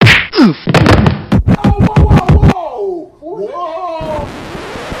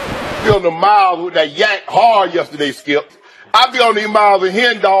on the miles with that yank hard yesterday, Skip. I be on these miles of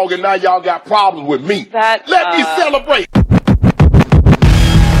hen dog, and now y'all got problems with me. Let me celebrate.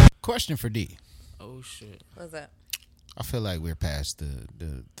 Question for D. Oh shit. What's that? I feel like we're past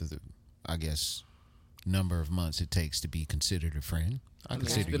the I guess number of months it takes to be considered a friend.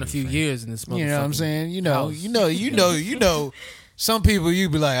 It's been a few years in this motherfucker. You know what I'm saying? You know. Some people you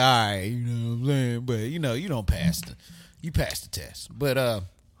be like, all right, you know what I'm saying, but you don't pass you pass the test. But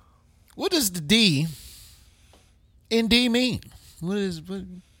what does the D in D mean? What's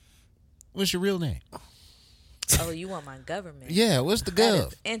your real name? Oh, you want my government? Yeah, what's the gov? That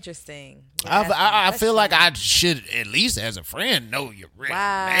is interesting. I feel like I should, at least as a friend, know your real name.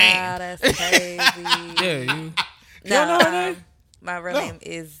 Wow, that's crazy. Yeah, you No, don't know her name? My real name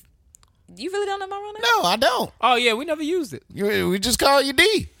is... You really don't know my real name? No, I don't. Oh yeah, we never used it. We just call you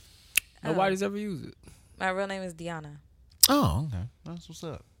D. Nobody's ever used it. My real name is Deanna. Oh, okay. That's what's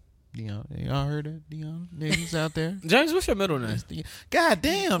up. Deanna. Y'all heard it? Deanna? Niggas out there? James, what's your middle name? God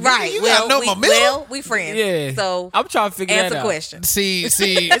damn. Right. You gotta know my middle? Well, we friends. Yeah. So I'm trying to figure that out. answer questions. See,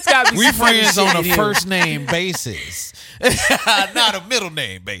 It's gotta be we some funny friends shit on a in here. first name basis. Not a middle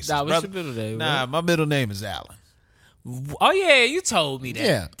name basis. Nah, what's brother. your middle name? Nah, my middle name is Allen. Oh yeah, you told me that.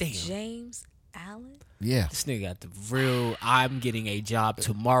 Yeah. Damn. James Allen? Yeah. This nigga got the real I'm getting a job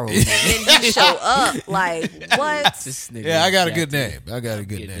tomorrow. Then you show up like, what? This nigga Yeah, I got a good name. I got a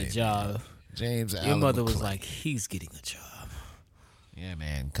good getting name. a job. James Allen. Your mother was McClay. like, he's getting a job. Yeah,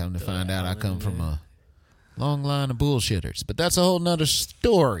 man. Come to find out, I come from a long line of bullshitters. But that's a whole nother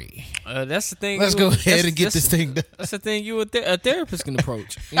story. That's the thing. Let's go ahead and get this thing done. That's the thing you a therapist can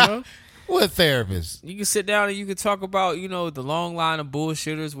approach. You know, What therapist? you can sit down and you can talk about the long line of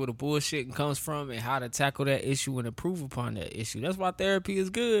bullshitters, where the bullshitting comes from, and how to tackle that issue and improve upon that issue. That's why therapy is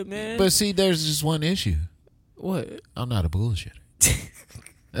good, man. But see, there's just one issue. What? I'm not a bullshitter.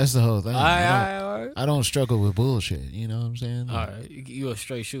 That's the whole thing. All right. I don't struggle with bullshit. You know what I'm saying? All right. You a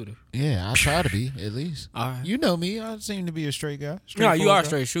straight shooter. Yeah, I try to be, at least. All right. You know me. I seem to be a straight guy. No, you are a guy.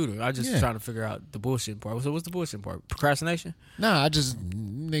 straight shooter. I just Yeah. trying to figure out the bullshit part. So what's the bullshit part? Procrastination? Nah, I just,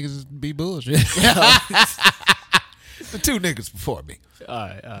 niggas be bullshit. The two niggas before me. All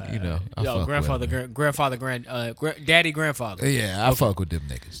right. You know, I Yo, fuck grandfather, daddy, grandfather. Yeah, I fuck with them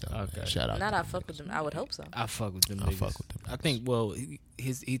niggas, though. Okay. Man. Shout out. Not I fuck with them. I would hope so. I fuck with them I niggas. fuck with them I niggas. think, well,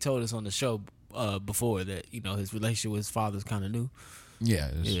 he told us on the show before that, his relationship with his father's kind of new. Yeah,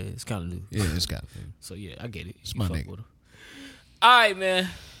 It's kind of new. yeah, it's got to be. So, yeah, I get it. It's You my fuck nigga. with him. All right, man.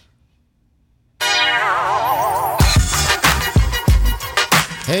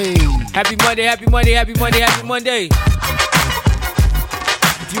 Hey. Happy Monday, happy Monday, happy Monday, happy Monday.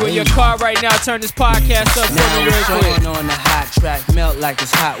 If you in your car right now, turn this podcast up for me real quick. Showing on the hot track, melt like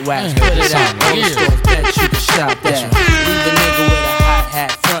it's hot wax. Man, Put it that out, sound old weird. stores, bet you can shop that. Leave a nigga with a hot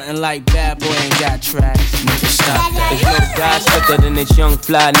hat, frontin' like bad boy ain't got tracks. Nigga, stop that. There's no guy slicker than this young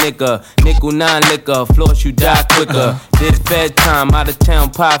fly nigga. Nickel 9 liquor, floss you die quicker. Did fed time, out of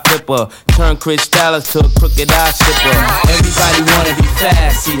town pie flipper. Turn Chris Dallas to a crooked eye sipper. Everybody wanna be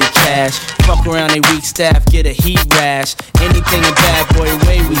fast, see the cash. Fuck around they weak staff, get a heat rash. Anything a bad boy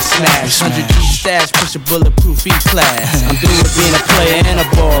way we smash. 100 G stash, push a bulletproof E-class. I'm through with being a player and a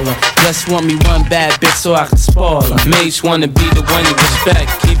baller. Just want me one bad bitch so I can spoil her. Mace wanna be the one you respect.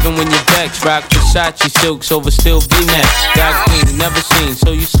 Even when you're vexed, rock Versace silks over still V-Max. Got clean, never seen,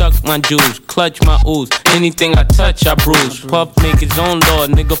 so you suck my juice. Clutch my ooze, anything I touch I bruise. Puff make his own law,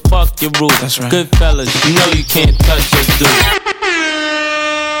 nigga fuck your rules. That's right. Good fellas, you know you can't touch this dude.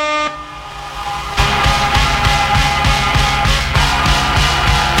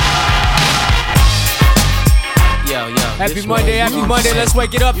 Happy Monday, let's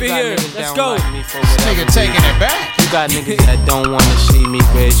wake it up in here. Let's go. Nigga taking it back. You got niggas that don't wanna see me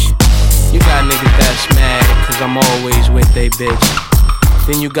rich. You got niggas that's mad cause I'm always with they bitch.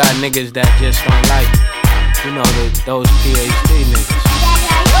 Then you got niggas that just don't like me. You know, those PhD niggas.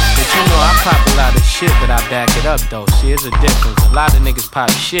 But you know, I pop a lot of shit, but I back it up though. See, there's a difference. A lot of niggas pop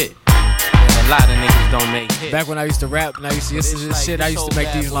shit. And a lot of niggas don't make hits. Back when I used to rap and I used to listen to this shit, I used to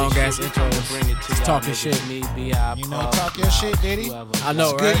make these long ass intros. Just talking shit. You know, talk your shit, Diddy. I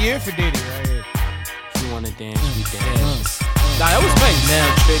know, It's a right? good year for Diddy right here. If you wanna dance, we dance. Nah, that was Mace. Now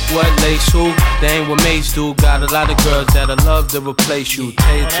trick what lace who? They ain't what Mace do. Got a lot of girls that'll love to replace you.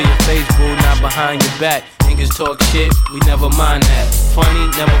 Tell it to your face, boo, not behind your back. Niggas talk shit, we never mind that. Funny,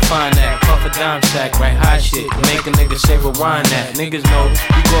 never find that. Puff off a dime sack, right? Hot shit, make a nigga say rewind that. Niggas know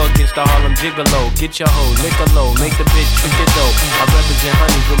you go against the Harlem Gigolo. Get your hoe, lick a low, make the bitch trick it though. I represent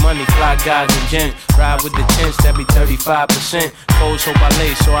honeys with money, fly guys and gents. Ride with the tents, that be 35%. Foes hope I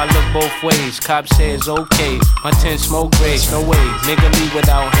lay, so I look both ways. Cop says okay, my tent smoke grades, no way. Nigga leave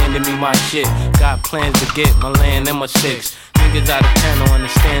without handing me my shit. Got plans to get my land and my six. Niggas out of town don't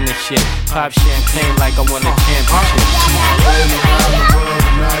understand this shit. Pop champagne like I won a championship. Playing around the world,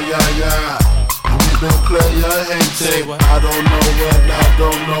 nah, yeah. We don't play your hate. I don't know what, I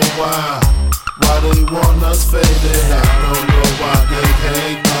don't know why. Why they want us faded? I don't know why they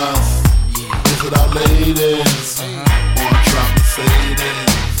hate us. Is it our ladies? Or drop the faded?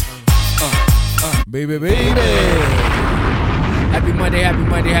 Baby. Happy Monday, happy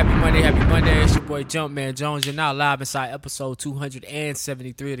Monday, happy Monday, happy Monday. It's your boy Jumpman Jones. You're now live inside episode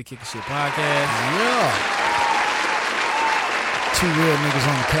 273 of the Kickin' Shit Podcast. Yeah. Two real niggas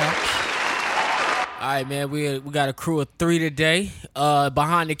on the couch. All right, man, we got a crew of 3 today.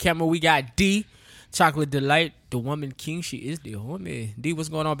 Behind the camera, we got D, Chocolate Delight, the woman king. She is the woman. D, what's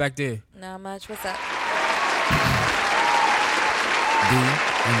going on back there? Not much. What's up? D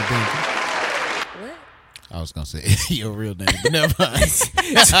and the Binky. What? I was gonna say your real name, but never mind.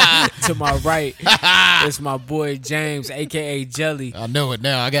 To my right, it's my boy James, aka Jelly. I know it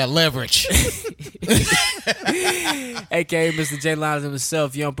now. I got leverage. AKA Mr. J Lines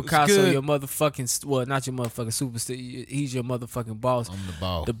himself, Young Picasso, good? your motherfucking, well, not your motherfucking superstar. He's your motherfucking boss. I'm the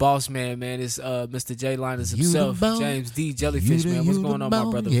boss. The boss man is Mr. J Liners You himself, the boss. James D Jellyfish, man. What's going on, my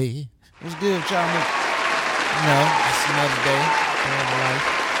brother? Yeah. What's good, y'all? You know, it's another day. Another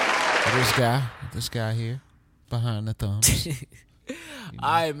life. This guy here, behind the thumbs. All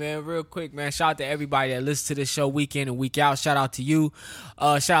right, man, real quick, man. Shout out to everybody that listens to this show week in and week out. Shout out to you.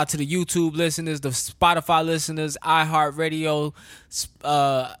 Shout out to the YouTube listeners, the Spotify listeners, iHeartRadio,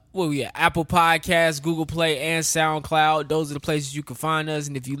 Apple Podcasts, Google Play, and SoundCloud. Those are the places you can find us.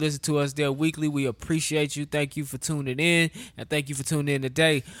 And if you listen to us there weekly, we appreciate you. Thank you for tuning in, and thank you for tuning in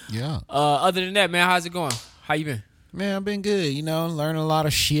today. Yeah. Other than that, man, how's it going? How you been? Man, I've been good. You know, learning a lot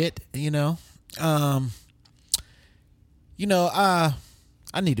of shit.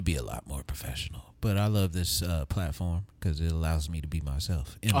 I need to be a lot more professional, but I love this platform because it allows me to be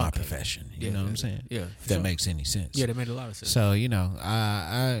myself in my profession. You know what I'm saying? Yeah. If that makes any sense. Yeah, that made a lot of sense. So,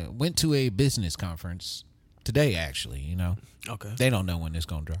 I went to a business conference today, actually, Okay. They don't know when it's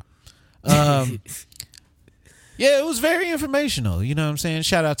going to drop. Yeah, it was very informational. You know what I'm saying?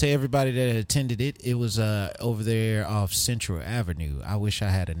 Shout out to everybody that attended it. It was over there off Central Avenue. I wish I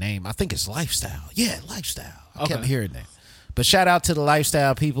had a name. I think it's Lifestyle. Yeah, Lifestyle. I kept hearing that. But shout out to the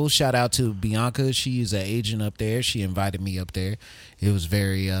Lifestyle people. Shout out to Bianca. She's an agent up there. She invited me up there. It was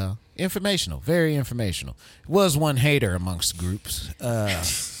very informational. Very informational. It was one hater amongst the groups. I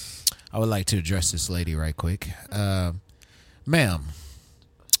would like to address this lady right quick. Ma'am,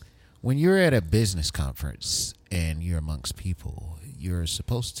 when you're at a business conference and you're amongst people, you're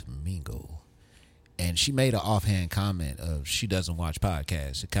supposed to mingle. And she made an offhand comment of she doesn't watch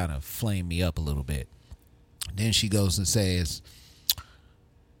podcasts. It kind of flamed me up a little bit. Then she goes and says,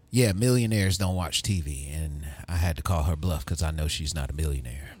 yeah, millionaires don't watch TV. And I had to call her bluff because I know she's not a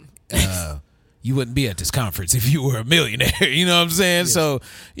millionaire. You wouldn't be at this conference if you were a millionaire. You know what I'm saying? Yes. So,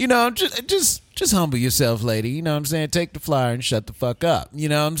 just humble yourself, lady. You know what I'm saying? Take the flyer and shut the fuck up. You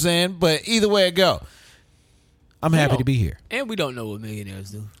know what I'm saying? But either way it go, I'm happy to be here. And we don't know what millionaires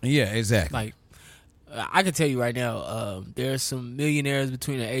do. Yeah, exactly. Like, I can tell you right now, there are some millionaires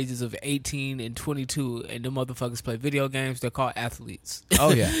between the ages of 18 and 22, and the motherfuckers play video games. They're called athletes.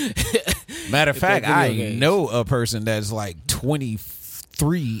 Oh, yeah. Matter of fact, I know a person that's like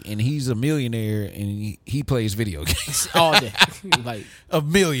 23, and he's a millionaire, and he plays video games. All day. Like a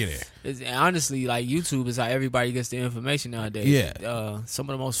millionaire. Honestly, like, YouTube is how everybody gets the information nowadays. Yeah. Some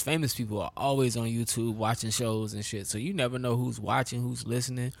of the most famous people are always on YouTube watching shows and shit, so you never know who's watching, who's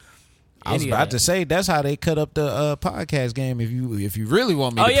listening. I was about to say that's how they cut up the podcast game. If you really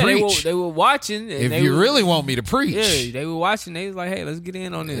want me to preach, they were watching. And if you really want me to preach, yeah, they were watching. They was like, hey, let's get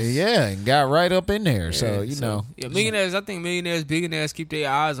in on this. Yeah, and got right up in there. So millionaires. I think millionaires, billionaires keep their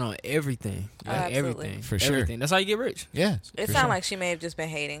eyes on everything. Like everything for sure. Everything. That's how you get rich. Yeah, it sounded like she may have just been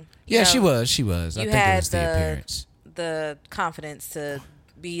hating. Yeah, she was. I think it was the appearance, the confidence to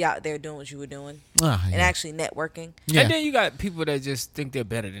be out there doing what you were doing and actually networking. Yeah. And then you got people that just think they're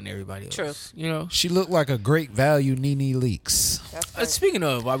better than everybody else. True. You know? She looked like a great value Nene Leakes. Speaking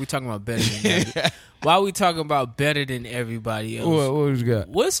of, why we talking about better than everybody? Why we talking about better than everybody else? What you got?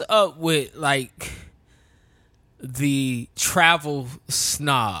 What's up with, like, the travel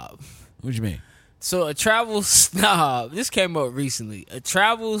snob? What you mean? So a travel snob, this came up recently. A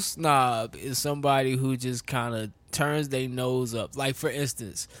travel snob is somebody who just kind of turns their nose up. Like, for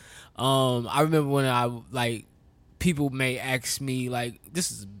instance, I remember when people may ask me, like, this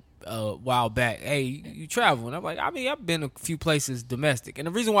is a while back, hey, you travel? And I'm like, I mean, I've been a few places domestic. And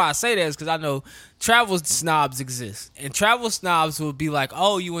the reason why I say that is because I know travel snobs exist. And travel snobs will be like,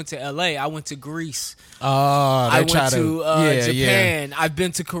 oh, you went to L.A., I went to Greece. I went to Japan. Yeah. I've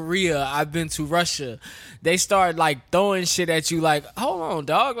been to Korea. I've been to Russia. They start, like, throwing shit at you like, hold on,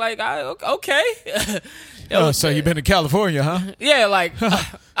 dog. Like, okay. So you've been to California, huh? Yeah, like,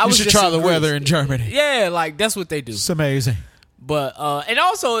 you should try the weather in Germany. Yeah, like, that's what they do. It's amazing. But and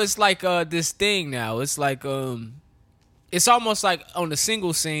also it's like this thing now. It's like it's almost like on the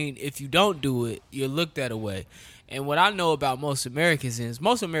single scene. If you don't do it, you're looked at away. And what I know about most Americans is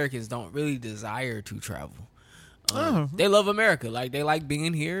most Americans don't really desire to travel. They love America. Like, they like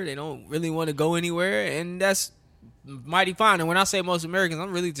being here. They don't really want to go anywhere, and that's mighty fine. And when I say most Americans,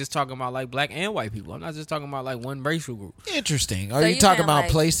 I'm really just talking about like black and white people. I'm not just talking about like one racial group. Interesting. Are you talking about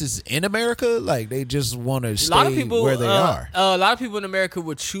like places in America? Like, they just want to stay where they are? A lot of people in America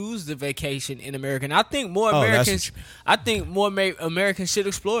would choose the vacation in America. And I think more Americans, Americans should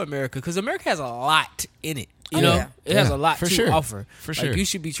explore America because America has a lot in it. You know, it has a lot to offer. For sure. Like, you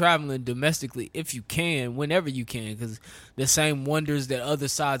should be traveling domestically if you can, whenever you can, because the same wonders that other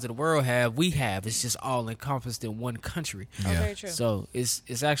sides of the world have, we have. It's just all encompassed in one country. Yeah. Very true. So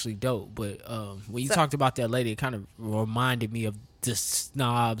it's actually dope. But when you talked about that lady, it kind of reminded me of the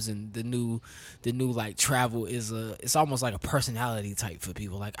snobs and the new like travel it's almost like a personality type for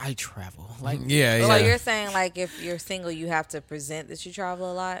people. Like, I travel. Like, So you're saying like if you're single, you have to present that you travel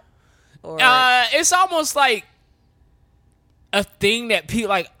a lot. Or it's almost like a thing that people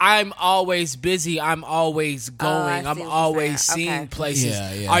like. I'm always busy. I'm always going. I'm always seeing places.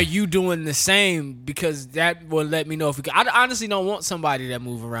 Are you doing the same? Because that will let me know if I honestly don't want somebody that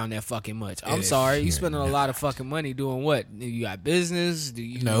move around that fucking much. I'm sorry, you spending a lot of fucking money doing what? You got business? Do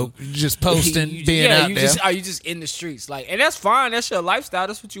you? Nope. Just posting, being out there. Are you just in the streets? Like, and that's fine. That's your lifestyle.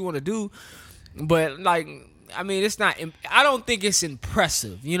 That's what you want to do. But like, I mean, it's not. I don't think it's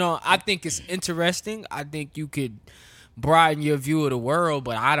impressive. You know, I think it's interesting. I think you could broaden your view of the world,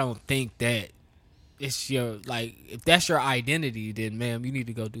 but I don't think that it's your, like, if that's your identity, then ma'am, you need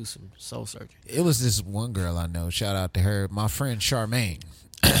to go do some soul searching. It was this one girl I know. Shout out to her, my friend Charmaine.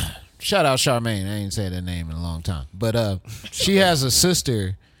 Shout out Charmaine. I ain't said that name in a long time, but she has a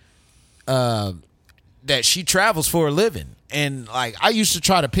sister that she travels for a living. And, like, I used to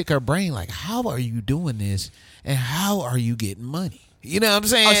try to pick her brain, like, how are you doing this and how are you getting money? You know what I'm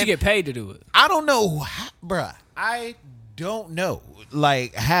saying? Oh, she get paid to do it. I don't know, bruh. I don't know,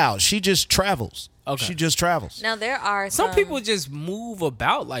 like, how. She just travels. Okay. She just travels. Now, there are some people just move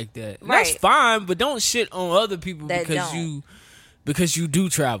about like that. Right. That's fine, but don't shit on other people because you do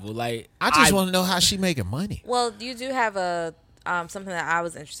travel. Like, I just want to know how she making money. Well, you do have a something that I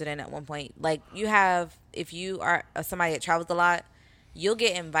was interested in at one point. Like, you have, if you are somebody that travels a lot, you'll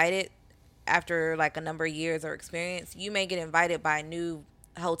get invited after like a number of years or experience. You may get invited by new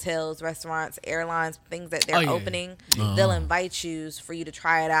hotels, restaurants, airlines, things that they're opening. They'll invite you for you to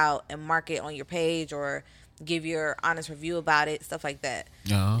try it out and mark it on your page or give your honest review about it, stuff like that.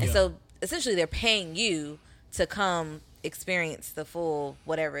 So essentially they're paying you to come experience the full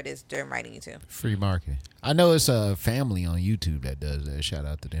whatever it is they're inviting you to. Free marketing. I know it's a family on YouTube that does that. Shout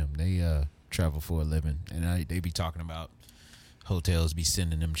out to them. They travel for a living, and they be talking about hotels be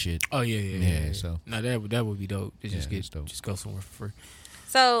sending them shit. Oh yeah. So no, that would be dope. Just go somewhere for free.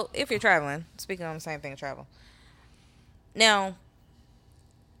 So if you're traveling, speaking on the same thing, travel. Now,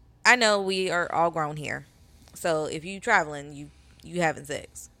 I know we are all grown here, so if you traveling, you having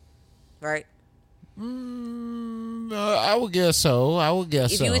sex, right? I would guess so.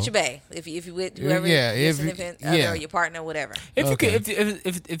 If you with your bae, if you with whoever, your significant other or your partner, whatever.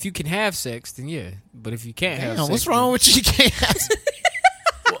 If you can have sex, then yeah. But if you can't have sex, what's wrong with you? Can't have sex?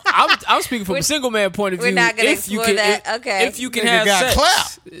 I'm speaking from a single man point of view. We're not going to explore that. Okay. If you can have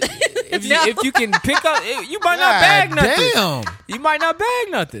sex, if you can pick up, you might not bag nothing. Damn. You might not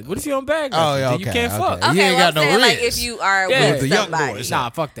bag nothing. What if you don't bag nothing? Then you can't fuck. Okay, you ain't got no like if you are with the somebody. young boys. Nah,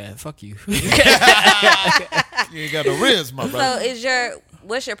 fuck that. Fuck you. You ain't got no riz, my brother. So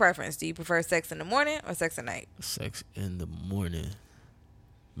what's your preference? Do you prefer sex in the morning or sex at night? Sex in the morning.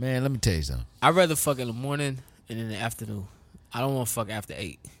 Man, let me tell you something. I'd rather fuck in the morning and in the afternoon. I don't want to fuck after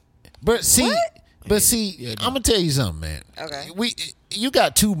 8. But see, I'm gonna tell you something, man. Okay. You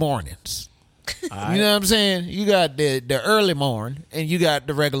got 2 mornings. Right. You know what I'm saying? You got the early morning and you got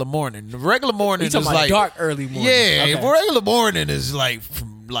the regular morning. The regular morning is like dark early morning. Yeah, regular morning is like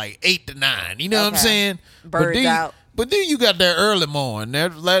from like 8 to 9. You know what I'm saying? Birds out. But then you got that early morning.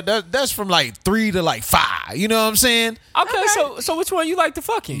 That's from like 3 to like 5. You know what I'm saying? Okay. So which one you like to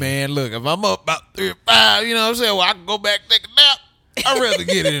fucking? Man, look, if I'm up about 3 or 5, you know what I'm saying? Well, I can go back and take a nap. I'd rather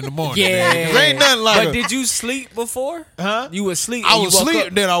get it in the morning. Yeah. Man, 'cause ain't nothing like But did you sleep before? Huh? You was asleep. I was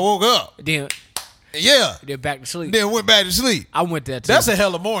asleep, then I woke up. Then back to sleep. Then went back to sleep. I went there too. That's a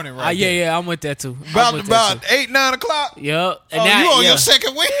hell of morning, right? Yeah, I went there too. About 8, 9 o'clock. Yep. And now, you on your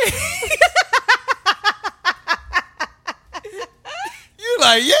second week? You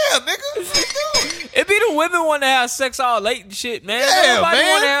like, yeah, nigga. Let's do it. It be the women want to have sex all late and shit, man. Yeah, Nobody man.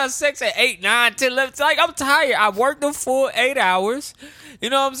 want to have sex at 8, 9, 10, 11. It's like, I'm tired. I worked the full 8 hours. You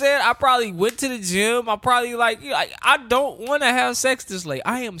know what I'm saying? I probably went to the gym. I probably I don't want to have sex this late.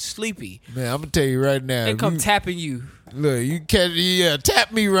 I am sleepy. Man, I'm gonna tell you right now. And come tapping you. Look, you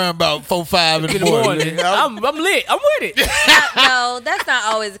tap me around about 4, 5 in the morning. I'm lit. I'm with it. No, that's not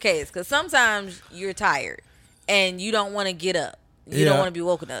always the case. Because sometimes you're tired and you don't want to get up. You don't want to be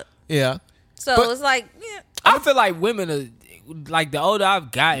woken up. Yeah. So it's like, I feel like women are, like, the older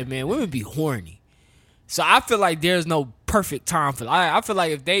I've gotten, man, women be horny. So I feel like there's no perfect time for. I feel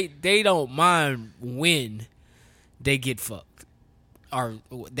like if they don't mind when they get fucked or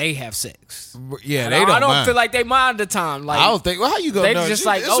they have sex. Yeah, I don't feel like they mind the time. Like, I don't think. Well, how you gonna they know? just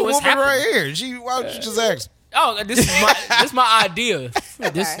like, it's oh, a it's woman happening. right here. Why don't you just ask? Oh, this is my idea.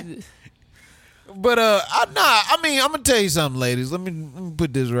 But I mean, I'm gonna tell you something, ladies. Let me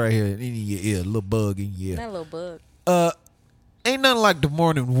put this right here in your ear, a little bug in your ear. that little bug. Ain't nothing like the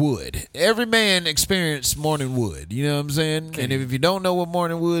morning wood. Every man experienced morning wood. You know what I'm saying? Okay. And if you don't know what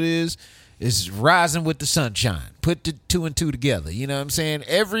morning wood is, it's rising with the sunshine. Put the 2 and 2 together. You know what I'm saying?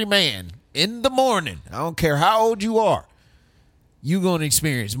 Every man in the morning, I don't care how old you are, you gonna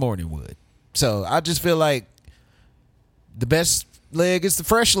experience morning wood. So I just feel like the best leg is the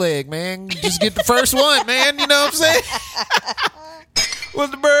fresh leg, man. Just get the first one, man. You know what I'm saying?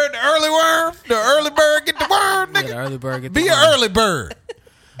 What's the bird? The early worm? The early bird get the worm, nigga. Yeah, the early bird get the Be worm. an early bird.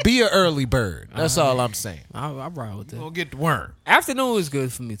 Be an early bird. That's all I'm saying. I ride with that. Gonna get the worm. Afternoon is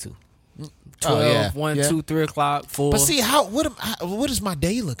good for me too. 12, 1, 2, 3 o'clock, 4. But see, what is my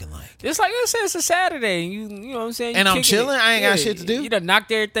day looking like? It's like I said, it's a Saturday. You know what I'm saying? And You I'm kicking chilling? it. I ain't got shit to do? You done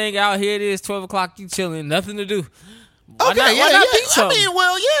knocked everything out. Here it is, 12 o'clock. You chilling, nothing to do. Why Okay, not, yeah, why not yeah. beat something? I mean,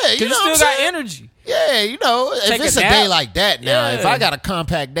 well, yeah. Because you know still what got I'm saying? energy. Yeah, you know, Take if it's a a nap. day like that now, if Yeah. I got a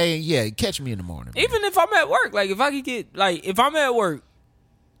compact day, yeah, catch me in the morning. Man. Even if I'm at work, like if I could get, like if I'm at work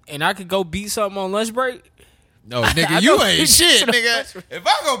and I could go beat something on lunch break. No, nigga, I you know ain't beat shit, something on nigga. lunch break. If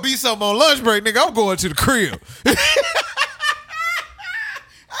I go beat something on lunch break, nigga, I'm going to the crib.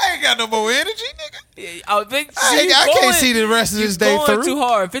 I ain't got no more energy, nigga. I can't see the rest of this day through. Too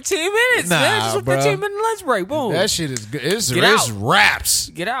hard. 15 minutes, Nah, man. Just a bro. 15-minute lunch break. Boom. That shit is good. It's Get out. raps.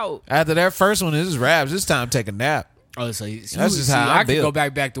 Get out. After that first one, it's raps. It's time to take a nap. Oh, so That's just how I I'm could go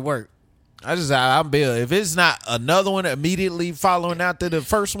built. back to work. That's just how I'm built. If it's not another one immediately following after the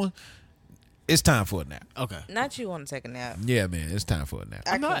first one, it's time for a nap. Okay. Not you want to take a nap. Yeah, man, it's time for a nap.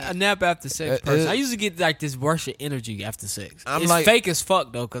 I'm not a nap after sex person. I usually get like this burst of energy after sex. I'm It's like- fake as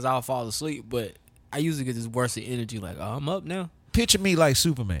fuck though, because I'll fall asleep. But I usually get this burst of energy, like, oh, I'm up now. Picture me like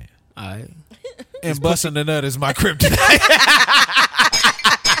Superman. All right. And busting the nut is my kryptonite.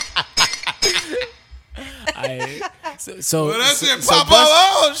 So Well, that's it. so Pop bust- up.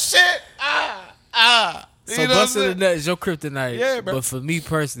 Oh, shit. So You know what I'm busting the saying? nut is your kryptonite. Yeah, bro. But for me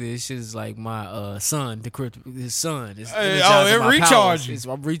personally, it's just like my son, his son. It's Hey, energizing it my recharge powers. you. It's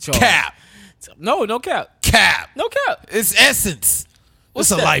my recharge. Cap. No cap. Cap. No cap. It's essence.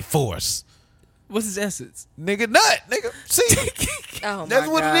 What's it's a that? life force. What's his essence? Nigga, nut. Nigga, see? Oh, That's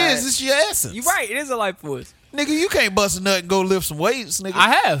my what God. it is. It's your essence. You're right. It is a life force. Nigga, you can't bust a nut and go lift some weights, nigga. I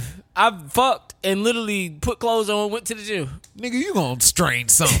have. I've fucked and literally put clothes on, went to the gym. Nigga, you gonna strain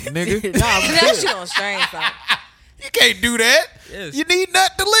something, nigga. Nah, I'm That's good. you gonna strain something. You can't do that. Yes. You need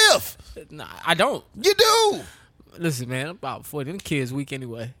nut to lift. Nah, I don't. You do. Listen, man, I'm about 40. Them kids weak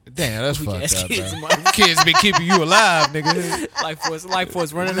anyway. Damn, that's Weak fucked ass up, kids, bro. man. Them kids be keeping you alive, nigga. Life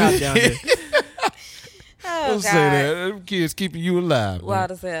force running out down there. Oh, Don't God. say that. Them kids keeping you alive. man.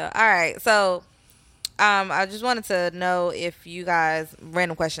 Wild as hell. All right. So, I just wanted to know if you guys,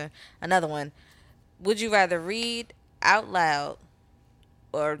 random question, another one. Would you rather read out loud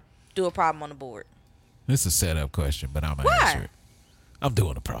or do a problem on the board? It's a setup question, but I'm gonna Why? answer it. I'm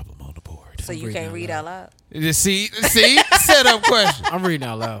doing a problem on the board. So you can't read out loud? Just see, setup question. I'm reading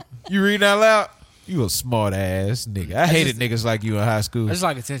out loud. You reading out loud? You a smart ass nigga. I hated niggas like you in high school. I just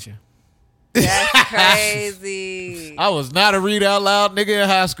like attention. That's crazy. I was not a read out loud nigga in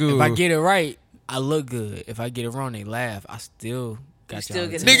high school. If I get it right, I look good. If I get it wrong, they laugh. I still still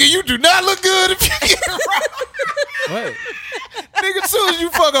get nigga, you do not look good if you get around. What? Nigga, as soon as you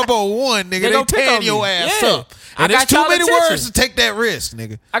fuck up on one, nigga, they tearing your ass up. I And got there's too y'all many attention. words to take that risk,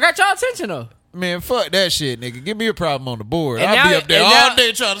 nigga. I got y'all attention though. Man, fuck that shit, nigga. Give me a problem on the board. And I'll now- be up there and all now-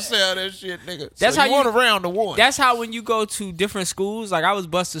 day trying to sell that shit, nigga. That's So how you want a round to one. That's how when you go to different schools, like I was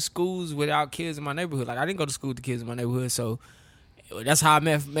busting schools without kids in my neighborhood. Like I didn't go to school with the kids in my neighborhood, so that's how I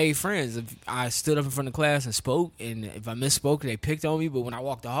made friends. If I stood up in front of class and spoke, and if I misspoke, they picked on me. But when I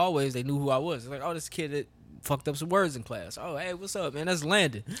walked the hallways, they knew who I was. It's like, oh, this kid that fucked up some words in class. Oh, hey, what's up, man? That's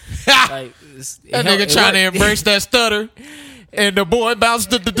Landon. Like that nigga trying to embrace that stutter, and the boy bounced.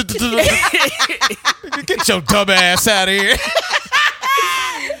 Get your dumb ass out of here.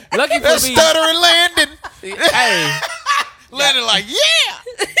 Lucky for That me, stuttering Landon. hey, Landon like,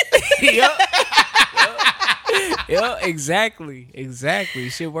 yeah. Yep, exactly.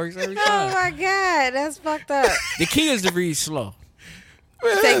 Shit works every time. Oh my God, that's fucked up. The key is to read slow.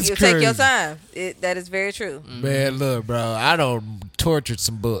 That's Take your crazy. time. That is very true. Man, look, bro, I don't tortured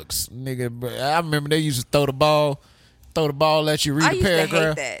some books, nigga. Bro, I remember they used to throw the ball at you, read I a used to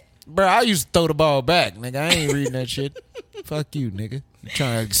paragraph. hate that. Bro, I used to throw the ball back, nigga. I ain't reading that shit. Fuck you, nigga. You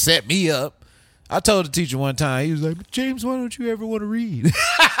trying to set me up. I told the teacher one time, he was like, James, why don't you ever want to read?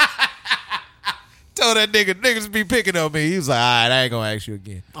 Told that niggas be picking on me. He was like, all right, I ain't gonna ask you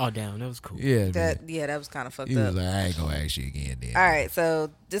again. Oh, damn, that was cool. Yeah, That man. was kind of fucked He up. was like, I ain't gonna ask you again then. All right, so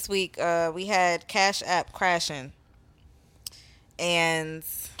this week we had Cash App crashing, and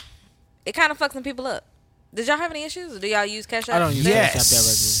it kind of fucked some people up. Did y'all have any issues? Or do y'all use Cash App? I don't use there? Cash App that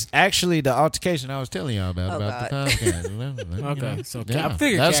Yes. Actually, the altercation I was telling y'all about the God. podcast. Okay, so yeah. I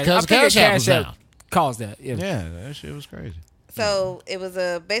figured That's Cash because Cash App was down. caused that. Yeah. Yeah, that shit was crazy. So it was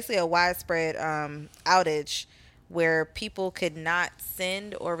basically a widespread outage where people could not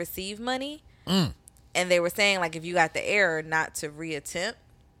send or receive money, and they were saying like if you got the error, not to reattempt.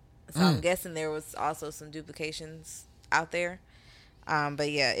 So I'm guessing there was also some duplications out there.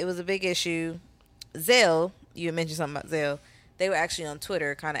 But yeah, it was a big issue. Zelle, you had mentioned something about Zelle. They were actually on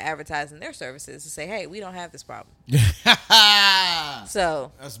Twitter kind of advertising their services to say, hey, we don't have this problem.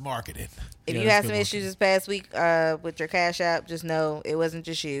 So That's marketing. if Yeah, you that's had good some issues this past week with your Cash App, just know it wasn't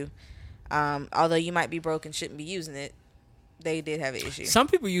just you. Although you might be broke and shouldn't be using it, they did have an issue. Some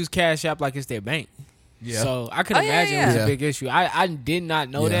people use Cash App like it's their bank. Yeah. So I could Oh, yeah, imagine it was yeah. a big issue. I did not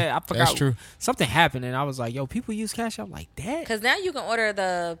know Yeah, that. I forgot that's true. something happened, and I was like, "Yo, people use Cash App like that." Because now you can order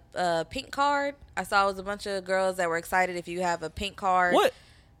the pink card. I saw it was a bunch of girls that were excited if you have a pink card. What?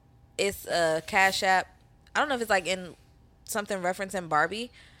 It's a Cash App. I don't know if it's like in something referencing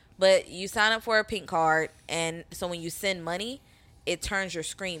Barbie, but you sign up for a pink card, and so when you send money, it turns your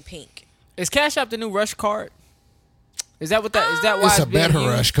screen pink. Is Cash App the new Rush card? Is that what that? Is that why It's a being better used?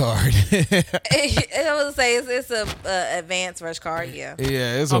 rush card. I would say it's a advanced rush card, yeah.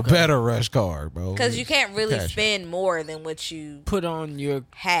 Yeah, it's Okay. a better rush card, bro. Because you can't really Cash App. spend more than what you Put on your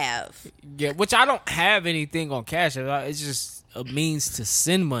have. which I don't have anything on Cash App. It's just a means to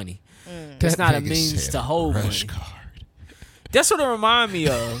send money. That It's not a nigga means said to hold rush money. card. That's what it remind me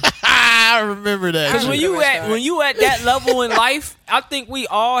of. I remember that. Because shit. when you at that level in life, I think we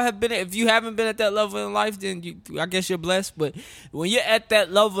all have been. If you haven't been at that level in life, then I guess you're blessed. But when you're at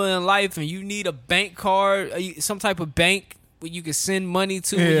that level in life and you need a bank card, some type of bank where you can send money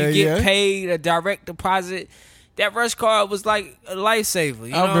to, when you get paid, a direct deposit, that Rush card was like a lifesaver.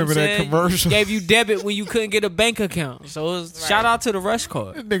 You know I remember what I'm that saying? commercial. Gave you debit when you couldn't get a bank account. So it was, shout out to the Rush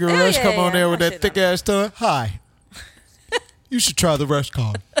card. Nigga Hell Rush yeah, come on yeah, there with that that shit thick on ass tongue. Hi. You should try the Rush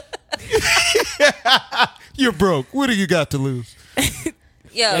card. You're broke. What do you got to lose?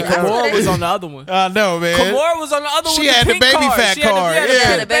 Yo, And that's what Kimora it was is. on the other one. I know, man. Kimora was on the other one. She with had the pink baby card. fat She had card. Yeah,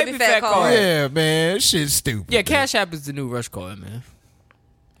 Yeah. the baby fat card. Yeah, man. Shit's stupid. Yeah, man. Cash App is the new Rush card, man.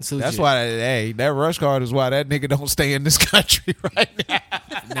 It's That's legit. why, hey, that Rush card is why that nigga don't stay in this country right now.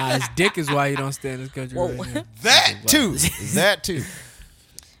 Nah, his dick is why you don't stay in this country Whoa. right now. That too. That too.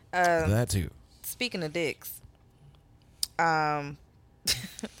 That too. Speaking of dicks, I'm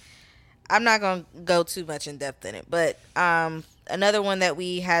not gonna go too much in depth in it, but another one that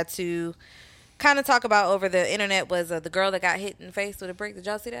we had to kind of talk about over the internet was the girl that got hit in the face with a brick. Did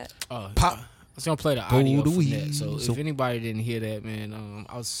y'all see that? Pop. I was gonna play the audio Go to from that. So weasel. if anybody didn't hear that, man,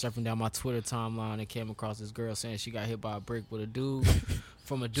 I was surfing down my Twitter timeline and came across this girl saying she got hit by a brick with a dude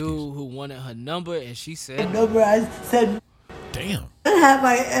from a dude who wanted her number, and she said, Number, I said, Damn. what have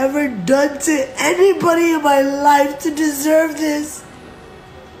I ever done to anybody in my life to deserve this?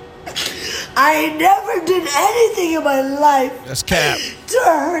 I never did anything in my life That's cap. to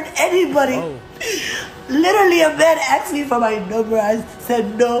hurt anybody. "Oh, Literally, a man asked me for my number. I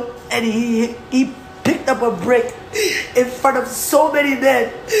said no, and he picked up a brick in front of so many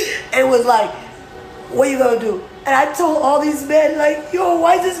men and was like, what you gonna do? And I told all these men, like, yo,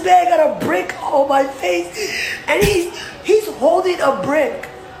 why this man got a brick on my face? And he's holding a brick.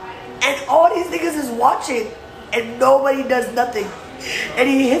 And all these niggas is watching. And nobody does nothing. And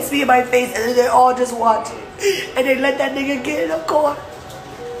he hits me in my face and then they're all just watching. And they let that nigga get in a corner.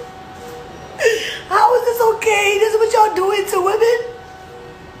 How is this okay? This is what y'all doing to women?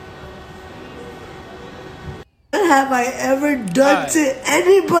 What have I ever done to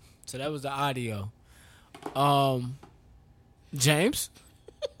anybody? So that was the audio. James?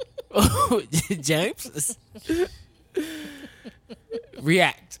 James?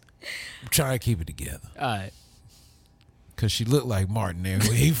 React. I'm trying to keep it together. All right. Because she looked like Martin there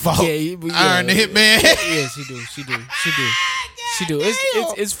when he fought Iron the Hitman. Yeah, she do.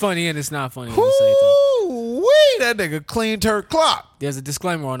 It's funny and it's not funny at the same time. Wait, that nigga cleaned her clock. There's a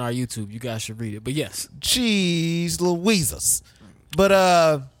disclaimer on our YouTube. You guys should read it. But yes. Jeez Louises. But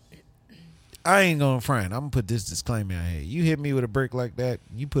I ain't gonna front. I'm gonna put this disclaimer out here. You hit me with a brick like that,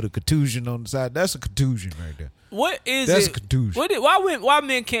 you put a contusion on the side. That's a contusion right there. What is That's it? a contusion. Why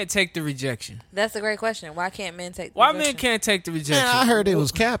men can't take the rejection? That's a great question. Why can't men take the Why rejection? men can't take the rejection? Man, I heard it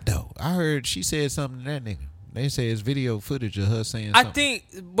was cap though. I heard she said something to that nigga. They say it's video footage of her saying something.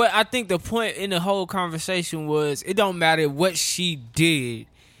 I think the point in the whole conversation was it don't matter what she did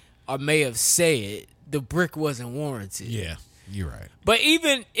or may have said, the brick wasn't warranted. Yeah, you're right. But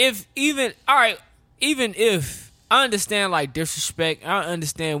even if I understand like disrespect, I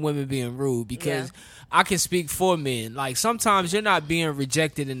understand women being rude because I can speak for men. Like sometimes you're not being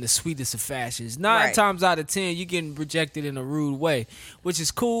rejected in the sweetest of fashions. 9 times out of 10, you're getting rejected in a rude way, which is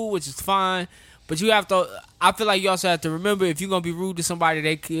cool, which is fine. But you have to. I feel like you also have to remember if you're gonna be rude to somebody,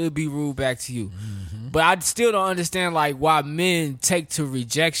 they could be rude back to you. Mm-hmm. But I still don't understand like why men take to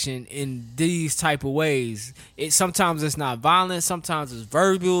rejection in these type of ways. Sometimes it's not violent. Sometimes it's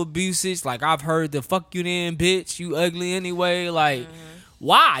verbal abuse. Like I've heard the "fuck you then, bitch, you ugly anyway." Like,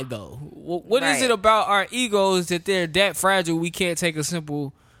 why though? What is it about our egos that they're that fragile? We can't take a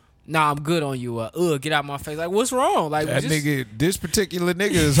simple. Nah, I'm good on you. Get out my face. Like, what's wrong? Like, that nigga, this particular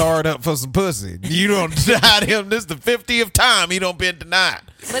nigga is hard up for some pussy. You don't deny him. This the 50th time he don't been denied.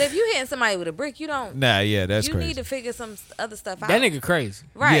 But if you hitting somebody with a brick, you don't. Nah, yeah, that's you crazy. You need to figure some other stuff out. That nigga crazy,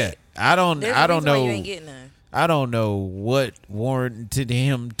 right? Yeah, I don't know. You ain't getting none. I don't know what warranted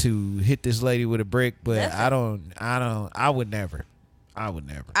him to hit this lady with a brick, but I would never. I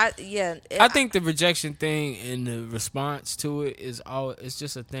think the rejection thing and the response to it it's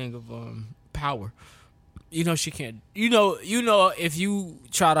just a thing of power. You know she can't. You know if you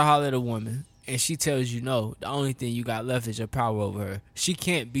try to holler at a woman and she tells you no, the only thing you got left is your power over her. She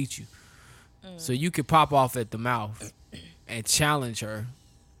can't beat you, so you could pop off at the mouth and challenge her,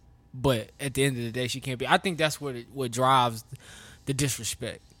 but at the end of the day, she can't be. I think that's what drives the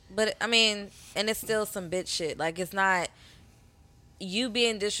disrespect. But I mean, and it's still some bitch shit. Like it's not. You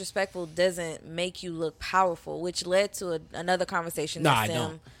being disrespectful doesn't make you look powerful, which led to another conversation that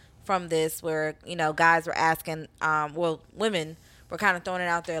stemmed from this where, guys were asking, women were kind of throwing it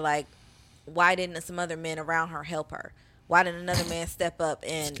out there like, why didn't some other men around her help her? Why didn't another man step up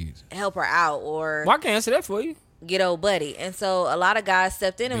and help her out? Or well, I can answer that for you. Get old buddy. And so a lot of guys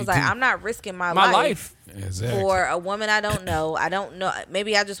stepped in and was like, I'm not risking my life for a woman I don't know. I don't know.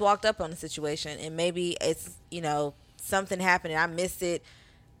 Maybe I just walked up on the situation and maybe it's, something happened and I missed it.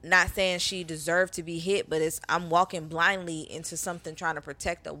 Not saying she deserved to be hit, but I'm walking blindly into something trying to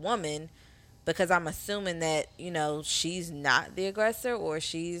protect a woman because I'm assuming that, she's not the aggressor or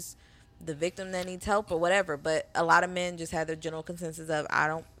she's the victim that needs help or whatever. But a lot of men just have their general consensus of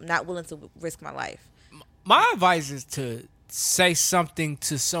I'm not willing to risk my life. My advice is to say something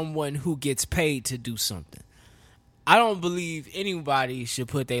to someone who gets paid to do something. I don't believe anybody should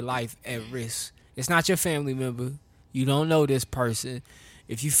put their life at risk. It's not your family member. You don't know this person.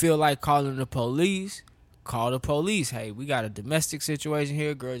 If you feel like calling the police, call the police. Hey, we got a domestic situation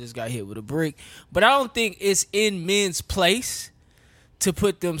here. Girl just got hit with a brick. But I don't think it's in men's place to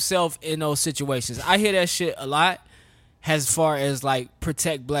put themselves in those situations. I hear that shit a lot as far as like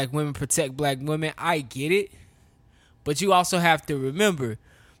protect black women. I get it. But you also have to remember,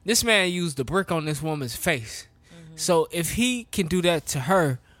 this man used the brick on this woman's face. Mm-hmm. So if he can do that to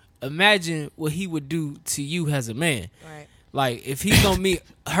her, imagine what he would do to you as a man. Right. Like, if he's gonna meet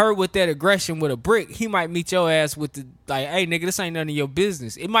her with that aggression with a brick, he might meet your ass with the, like, hey, nigga, this ain't none of your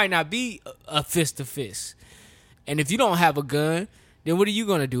business. It might not be a fist to fist. And if you don't have a gun, then what are you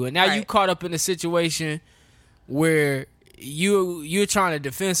gonna do? And now you caught up in a situation where you're trying to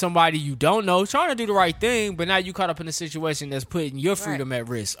defend somebody you don't know, trying to do the right thing, but now you caught up in a situation that's putting your freedom at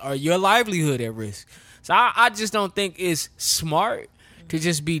risk or your livelihood at risk. So I just don't think it's smart to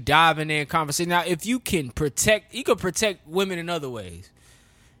just be diving in conversation. Now, if you can protect women in other ways.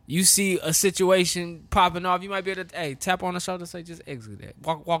 You see a situation popping off, you might be able to tap on the shoulder and say, just exit that.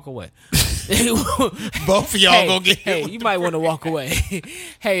 Walk away. Both of y'all gonna get Hey, you might want to walk away.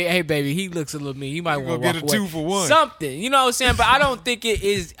 hey, baby, he looks a little mean. You might want to walk get a away. 2-for-1. Something. You know what I'm saying? But I don't think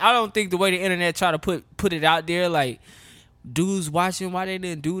the way the internet try to put it out there, like, dudes watching why they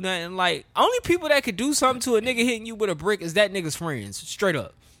didn't do nothing. Like, only people that could do something to a nigga hitting you with a brick is that nigga's friends. Straight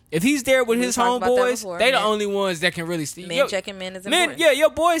up. If he's there with his homeboys, they the only ones that can really see. Men checking men is important. Yeah, your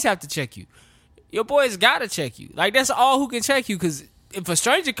boys have to check you. Your boys gotta check you. Like, that's all who can check you. Because if a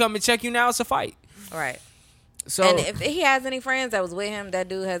stranger come and check you now, it's a fight. Right. So, and if he has any friends that was with him, that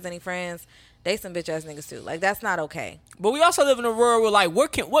dude has any friends, they some bitch ass niggas too. Like, that's not okay. But we also live in a world where, like,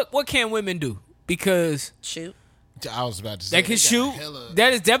 what can women do? Because shoot. I was about to say they can shoot.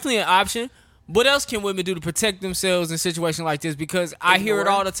 That is definitely an option. What else can women do to protect themselves in situations like this? Because I hear it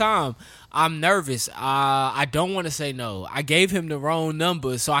all the time. I'm nervous. I don't want to say no. I gave him the wrong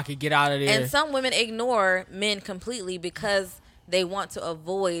number so I could get out of there. And some women ignore men completely because they want to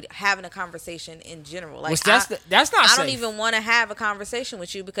avoid having a conversation in general. Like, that's not safe. I don't even want to have a conversation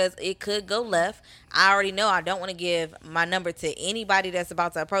with you because it could go left. I already know I don't want to give my number to anybody that's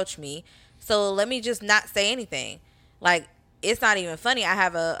about to approach me. So let me just not say anything. Like, it's not even funny. I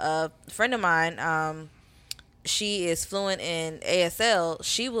have a friend of mine. She is fluent in ASL.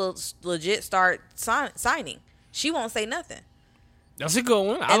 She will legit start signing. She won't say nothing. That's a good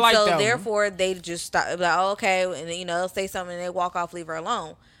one. I and like so that therefore, one. They just stop. Like, oh, okay, and they'll say something and they walk off, leave her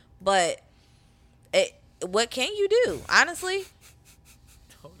alone. But what can you do? Honestly,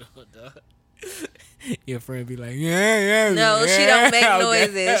 hold on, dog. Your friend be like, yeah. No, she don't make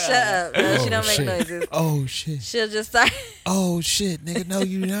noises. Shut up. No, she don't make shit. noises. Oh shit. She'll just start. Oh shit, nigga. No,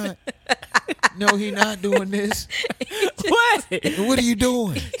 you not. No, he not doing this. What? What are you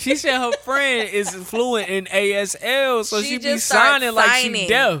doing? She said her friend is fluent in ASL, so she be just signing like she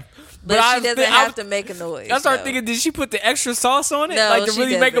deaf. But she doesn't have to make a noise. I started thinking, did she put the extra sauce on it? No, like to she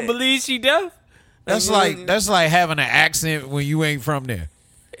really make her doesn't. believe she deaf? That's like having an accent when you ain't from there.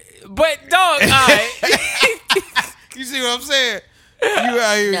 But dog, you see what I'm saying? You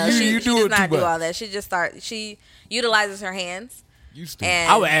out here, No, you she do does it not too do much. all that. She utilizes her hands. And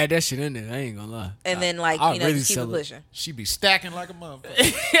I would add that shit in there. I ain't gonna lie. And then really just keep it sell pushing. She be stacking like a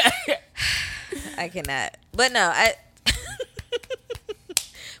motherfucker. I cannot. But no,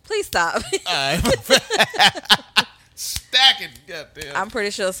 please stop. Stacking, goddamn. I'm pretty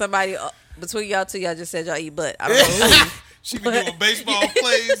sure somebody between y'all two, y'all just said y'all eat butt. I don't know who. She be doing baseball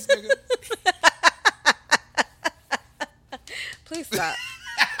plays, nigga. Please stop.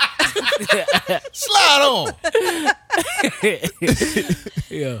 Slide on.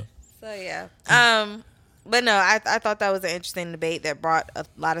 Yeah. So yeah. But no, I thought that was an interesting debate that brought a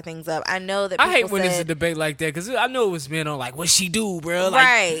lot of things up. I know that people I hate when said, it's a debate like that because I know it was men on like, what she do, bro? Like,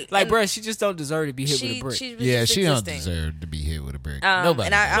 right. Like, bro, she just don't deserve to be hit with a brick. She don't deserve to be hit with a brick. Nobody.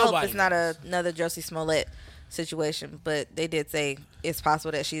 And I hope Nobody it's not another Josie Smollett situation, but they did say it's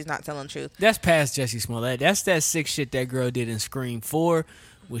possible that she's not telling the truth. That's past Jussie Smollett. That's that sick shit that girl did in Scream 4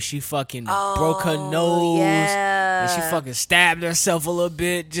 where she fucking broke her nose and she fucking stabbed herself a little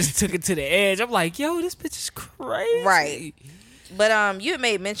bit, just took it to the edge. I'm like, yo, this bitch is crazy. Right. But you had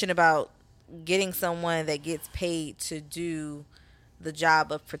made mention about getting someone that gets paid to do the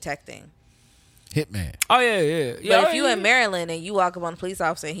job of protecting. Hitman. Oh, yeah. But if you in Maryland and you walk up on a police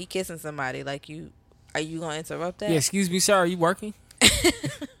officer and he kissing somebody, like are you going to interrupt that? Yeah, excuse me, sir, are you working?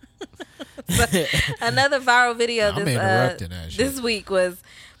 Another viral video this week was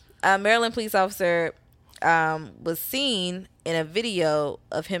a Maryland police officer was seen in a video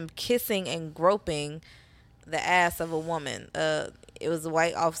of him kissing and groping the ass of a woman. It was a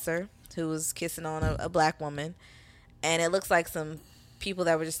white officer who was kissing on a black woman, and it looks like some people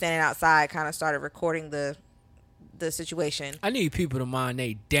that were just standing outside kind of started recording the situation. I need people to mind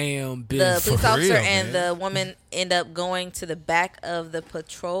they damn business. The police officer and the woman end up going to the back of the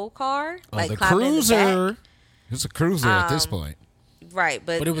patrol car, the climbing cruiser. in the back. It's a cruiser at this point. Right,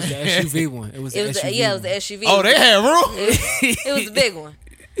 but it was the SUV one. It was the SUV. It was the SUV. Oh, they had room. It was the big one.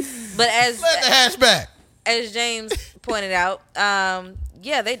 But let the hatchback. As James pointed out,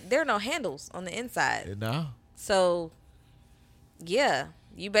 there are no handles on the inside. No. So, yeah.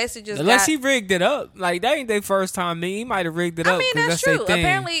 You basically just unless he rigged it up. Like, that ain't their first time. He might have rigged it up. I mean, that's true. Their thing.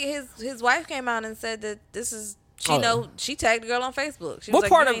 Apparently, his wife came out and said that this is She tagged the girl on Facebook. She was what like,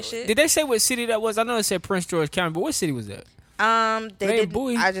 part you of ain't shit. did they say what city that was? I know it said Prince George County, but what city was that? They did.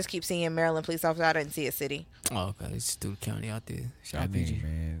 Bowie. I just keep seeing Maryland police officer. I didn't see a city. Oh, okay. It's still the county out there. Shout out That PG. nigga,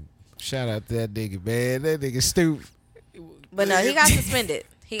 man. Shout out to that nigga, man. That nigga stupid. But no, he got suspended.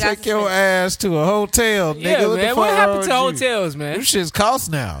 Take your ass to a hotel, nigga. Yeah, what man. The What fuck happened to wrong with you? hotels, man? Them shits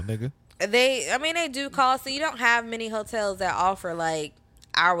cost now, nigga. They do cost. So you don't have many hotels that offer like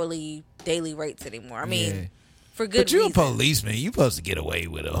hourly, daily rates anymore. I mean, Yeah. for good But you reason. a policeman. You supposed to get away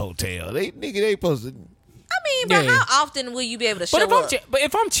with a hotel. They supposed to. I mean, but Yeah. how often will you be able to show But up?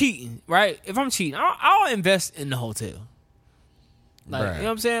 if I'm cheating, right? If I'm cheating, I'll invest in the hotel. Like, Bruh. you know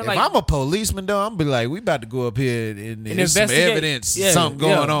what I'm saying? If Like, I'm a policeman, though, I'm be like, we about to go up here and there's some investigate. evidence, Yeah, something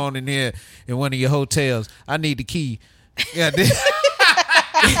going yeah. on in here in one of your hotels. I need the key. Yeah,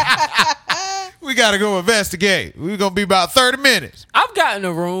 we got to go investigate. We're going to be about 30 minutes. I've gotten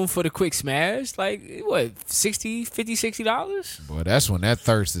a room for the quick smash, like what, $60. Boy, that's when that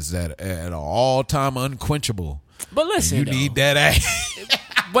thirst is at an all-time unquenchable. But listen, You though, need that ass.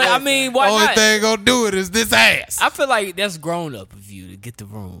 But I mean, why Only not? thing gonna do it is this ass. I feel like that's grown up of you to get the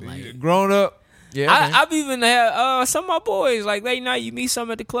room. Like, Grown up. Yeah, man. I've even had some of my boys like late night. You meet some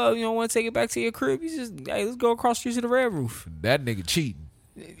at the club, you don't want to take it back to your crib. You just let's go across the street to the Red Roof. That nigga cheating.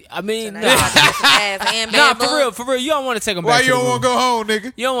 I mean, Nah, for real. You don't want to take them Why back. you to don't the want to go home,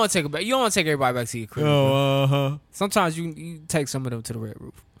 nigga? You don't want to take it back. You don't want to take everybody back to your crib. Oh, Sometimes you take some of them to the Red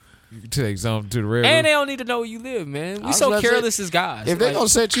Roof, You can take something to the Red and Roof. they don't need to know where you live, man. I We was so about to say, careless as guys. If they Like, gonna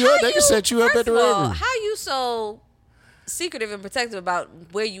set you up, they can set you up at the Red Roof. How you so secretive and protective about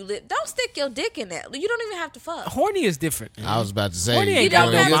where you live? Don't stick your dick in that. You don't even have to fuck. horny is different. Man. I was about to say. Horny You ain't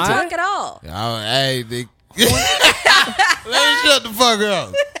don't got no have to mind. fuck at all. Hey, let me shut the fuck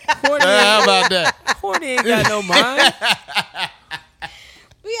up. Horny, How about that? horny ain't got no mind.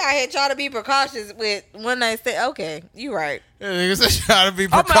 We out here trying to be precautious with one night stand. Okay, you right. Niggas trying to be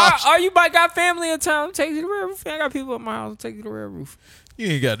Oh, precautious. are you got family in town? Take you to the Red Roof. I got people at my house. Take you to the Red Roof. You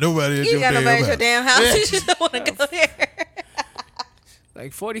ain't got nobody at You your got damn nobody house. at your damn house. Yeah. You just don't want to go there.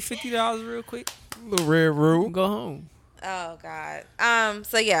 Like $40-$50 real quick. Little Red Roof. Go home. Oh God.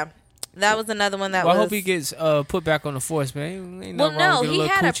 So yeah, that was another one that Well, I was. hope he gets put back on the force, man. Ain't Well, nothing wrong no, with getting he a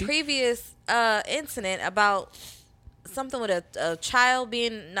little had coochie. a previous incident about something with a child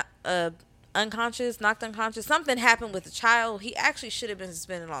being unconscious, knocked unconscious. Something happened with the child. He actually should have been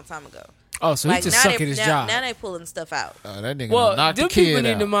suspended a long time ago. Oh, so he just now suck they- at his now, job. Now they pulling stuff out. That nigga Well, knocked the them people kid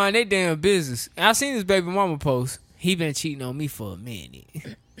need to out. mind their damn business. And I seen this baby mama post. He been cheating on me for a minute.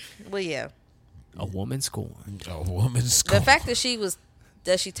 Well, yeah. A woman scorned. A woman's The fact that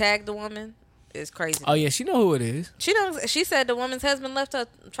she tagged the woman is crazy. Oh yeah, she know who it is. She knows. She said the woman's husband left her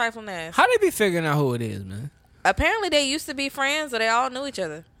trifling ass. How they be figuring out who it is, man? Apparently, they used to be friends, or they all knew each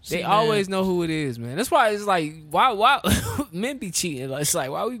other. They always know who it is, man. That's why it's like, why men be cheating? It's like,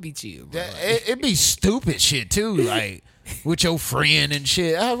 why we be cheating, bro? It be stupid shit too, like with your friend and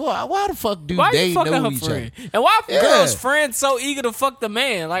shit. Why the fuck do Why they you fucking know her each friend? other? And why Yeah. girls' friends so eager to fuck the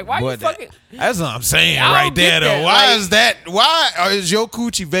man? Like, why you fucking? That's what I'm saying I don't right there, get that. though. Why Like- is that? Why is your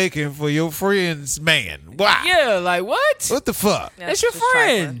coochie vacant for your friend's man? Why? Yeah, like what? What the fuck? That's your just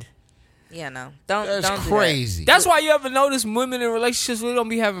trifling. friend. Yeah, no, don't. That's don't crazy. That's why you ever notice women in relationships really don't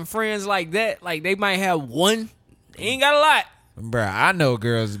be having friends like that. Like they might have one. They ain't got a lot. Bruh, I know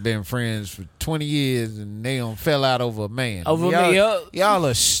girls have been friends for 20 years and they don't fell out over a man. Over y'all, me, yup. Y'all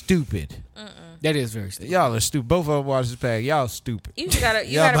are stupid. That is very stupid. Y'all are stupid. Both of them watch this pack. Y'all stupid. You just gotta.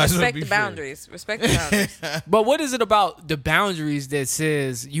 You Y'all gotta might as well respect be the friends. boundaries. Respect the boundaries. But what is it about the boundaries that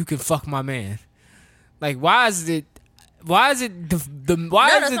says you can fuck my man? Like why is it? Why is it the why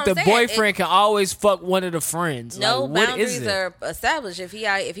No, is that's it what the I'm saying. boyfriend can always fuck one of the friends? No Like, what is boundaries it? are established if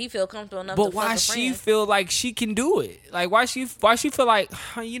he feel comfortable enough. But to fuck why a she friend. feel like she can do it? Like why she feel like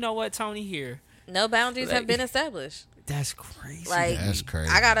you know what, Tony here? No boundaries have Like- been established. That's crazy. Like That's crazy.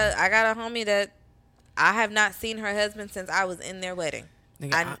 I got a homie that I have not seen her husband since I was in their wedding.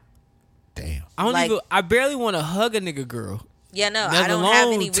 Nigga, Damn. I don't like- even. I barely want to hug a nigga girl. Yeah, no, Let I don't have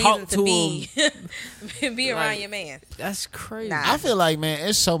alone any talk reason to to be be around Like- your man. That's crazy. Nah. I feel like, man,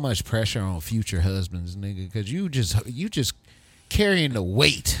 it's so much pressure on future husbands, nigga, because you just carrying the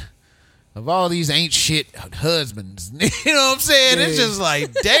weight of all these ain't shit husbands. You know what I'm saying? It's Yeah. just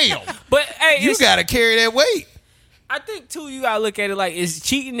like, damn, But hey, you got to carry that weight. I think too, you gotta look at it like, is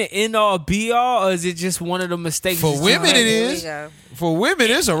cheating the end all be all, or is it just one of the mistakes? For that you women, make? it There we is. go. For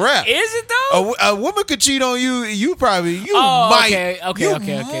women, it's a wrap. Is it though? A woman could cheat on you. You probably Oh, might okay.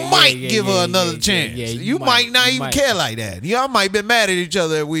 Yeah, might yeah, give yeah, her another yeah, chance. yeah, you might not even care like that. Y'all might be mad at each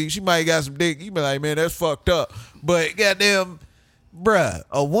other that week. She might got some dick. You be like, man, that's fucked up. But goddamn, bruh,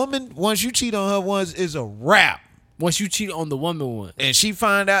 a woman once you cheat on her once is a wrap. Once you cheat on the woman one. And she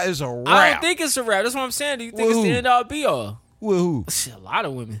find out it's a wrap. I don't think it's a wrap. That's what I'm saying. Do you think it's the end all be all? With who? A lot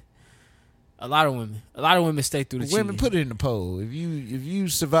of women. A lot of women stay through the cheating. Women, put it in the poll. If you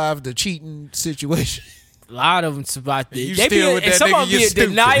survive the cheating situation, a lot of them survive. You still with that some nigga, of them be you're in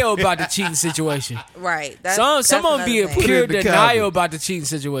denial about the cheating situation. Right. Some of them be in pure the denial comment. about the cheating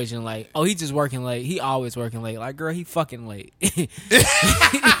situation. Like, oh, he just working late. He always working late. Like, girl, he fucking late.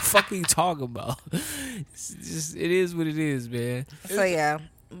 Fuck you talking about? It is what it is, man. So yeah,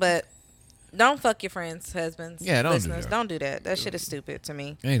 but don't fuck your friends' husbands. Yeah, don't do listeners. that. Don't do that. That shit is stupid to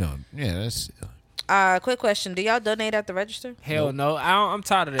me. ain't no. Yeah, that's Quick question: do y'all donate at the register? Hell no. I'm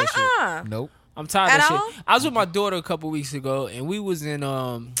tired of that shit. nope. I'm tired At of all? shit. I was with my daughter a couple weeks ago, and we was in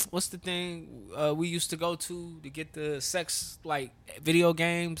what's the thing we used to go to get the sex like video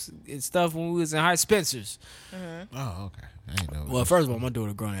games and stuff when we was in high Spencer's. Mm-hmm. Oh, okay. I ain't know. Well, first of all, my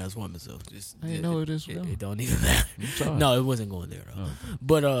daughter grown ass woman, so just I didn't know it is. it don't even matter. No, it wasn't going there though. Oh.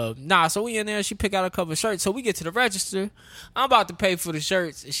 But nah, so we in there. She pick out a couple of shirts. So we get to the register. I'm about to pay for the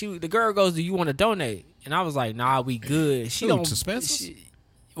shirts. And the girl goes, "Do you want to donate?" And I was like, "Nah, we good." She don't. To Spencer's?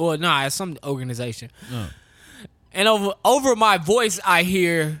 Well, nah, it's some organization. Oh. And over my voice, I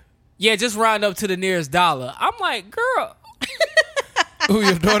hear, "Yeah, just round up to the nearest dollar." I'm like, "Girl." Who,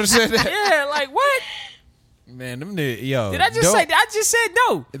 your daughter said that? Yeah, like what? Man, them yo. Did I just say that? I just said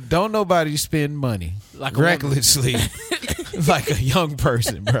no. Don't nobody spend money like recklessly like a young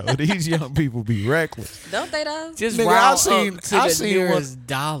person, bro. These young people be reckless. Don't they though? Just nigga, round up to the nearest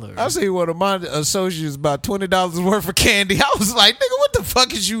dollar. I seen one of my associates about $20 worth of candy. I was like, nigga, what the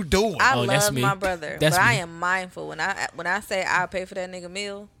fuck is you doing? I love my brother, That's but me. I am mindful when I say I'll pay for that nigga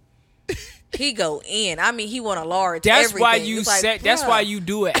meal. He go in. I mean, he want a large. That's everything. why you It's like, set. That's bruh. why you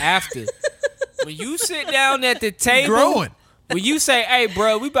do it after. When you sit down at the table, Growing. When you say, "Hey,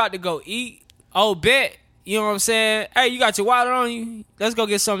 bro, we about to go eat," oh, bet. You know what I'm saying? Hey, you got your wallet on you? Let's go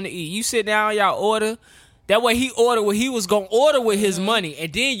get something to eat. You sit down, y'all order. That way he ordered what he was going to order with his money,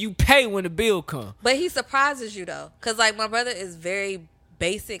 and then you pay when the bill come. But he surprises you, though. Because, like, my brother is very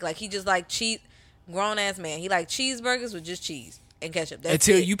basic. Like, he just like grown-ass man. He like cheeseburgers with just cheese and ketchup. That's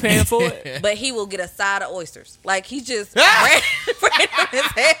Until it. you paying for it? But he will get a side of oysters. Like, he just random as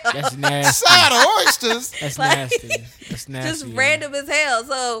hell. That's nasty. Side of oysters? That's Like, nasty. That's nasty. Just man. random as hell.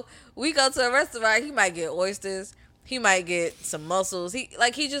 So, we go to a restaurant. He might get oysters. He might get some mussels. He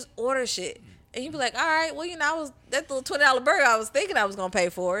just orders shit. And he'd be like, all right, well, that little $20 burger I was thinking I was going to pay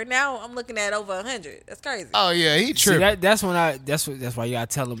for. Now I'm looking at over $100. That's crazy. Oh, yeah, he tripping. That's why you got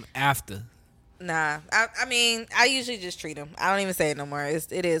to tell him after. Nah, I mean, I usually just treat him. I don't even say it no more.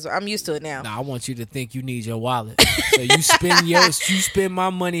 It is. I'm used to it now. Nah, I want you to think you need your wallet. So you spend my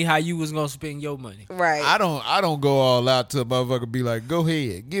money how you was gonna spend your money. Right. I don't go all out to a motherfucker be like, go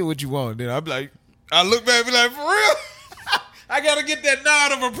ahead, get what you want. Then I be like, I look back and be like, for real? I gotta get that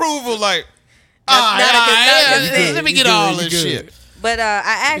nod of approval, like, let me get all this shit. But I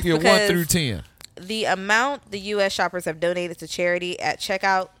asked You get because 1 through 10. the amount the U.S. shoppers have donated to charity at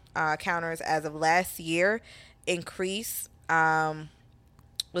checkout counters as of last year increase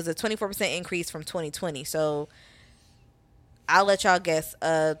was a 24% increase from 2020. So I'll let y'all guess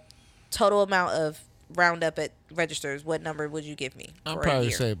a total amount of round up at registers. What number would you give me? I'll for a probably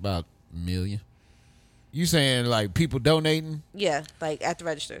year? say about $1 million. You saying like people donating? Yeah, like at the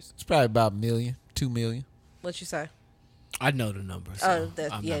registers. It's probably about $1 million, $2 million. What you say? I know the number. So I'm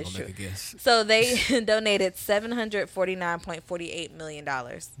not gonna sure. make a guess. So they donated $749.48 million.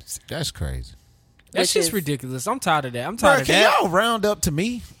 That's crazy. That's just ridiculous. I'm tired of that. I'm Bro, tired of can that. y'all round up to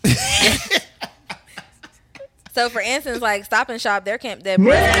me? So for instance, like Stop and Shop, their breast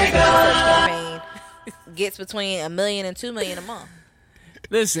cancer research campaign gets between $1 million and $2 million a month.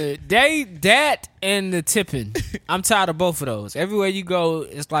 Listen, that and the tipping. I'm tired of both of those. Everywhere you go,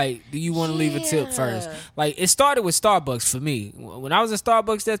 it's like, do you want to leave a tip first? Like, it started with Starbucks for me. When I was at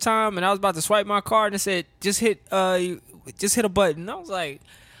Starbucks that time and I was about to swipe my card and it said, just hit a button. I was like,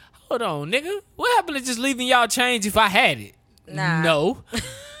 hold on, nigga. What happened to just leaving y'all change if I had it? Nah. No.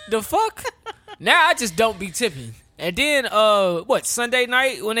 The fuck? Now I just don't be tipping. And then, Sunday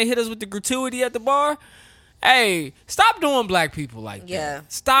night when they hit us with the gratuity at the bar? Hey, stop doing black people like that. Yeah.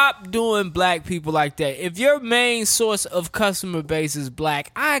 Stop doing black people like that. If your main source of customer base is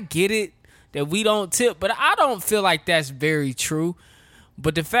black, I get it that we don't tip, but I don't feel like that's very true.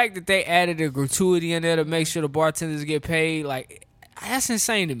 But the fact that they added a gratuity in there to make sure the bartenders get paid, like, that's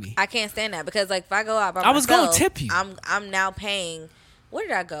insane to me. I can't stand that because like if I go out by I was myself, gonna tip you. I'm now paying. Where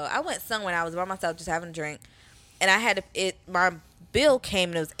did I go? I went somewhere. I was by myself just having a drink, and I had my bill came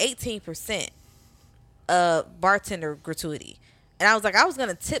and it was 18%. Bartender gratuity, and I was like, I was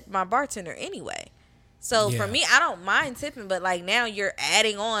gonna tip my bartender anyway, So for me, I don't mind tipping, but like now you're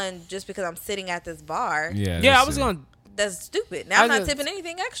adding on just because I'm sitting at this bar. Yeah, I was going. That's stupid. Now I'm not tipping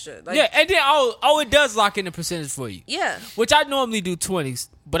anything extra. Like, yeah, and then it does lock in the percentage for you. Yeah, which I normally do 20s,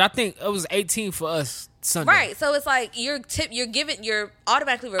 but I think it was 18 for us Sunday. Right, so it's like you're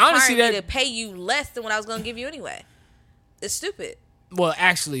automatically requiring me to pay you less than what I was going to give you anyway. It's stupid. Well,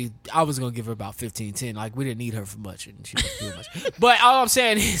 actually, I was going to give her about 15-10. Like, we didn't need her for much, and she was doing much. But all I'm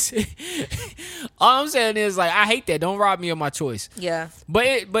saying is, like, I hate that. Don't rob me of my choice. Yeah.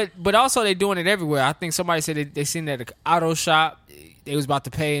 But also, they're doing it everywhere. I think somebody said they seen it at an auto shop. They was about to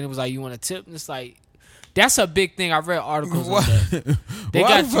pay, and it was like, you want a tip? And it's like, that's a big thing. I read articles on that.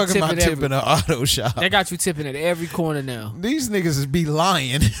 Why the fuck am I tipping an auto shop? They got you tipping at every corner now. These niggas be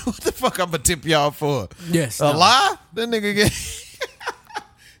lying. What the fuck I'm going to tip y'all for? Yes. A lie? That nigga get...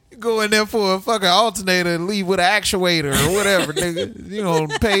 Go in there for a fucking alternator and leave with an actuator or whatever, nigga. You know,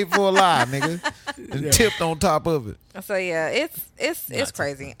 paid for a lie, nigga, and tipped on top of it. So yeah, it's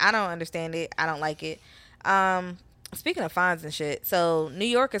crazy. I don't understand it. I don't like it. Speaking of fines and shit, so New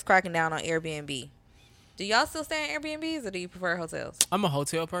York is cracking down on Airbnb. Do y'all still stay in Airbnbs or do you prefer hotels? I'm a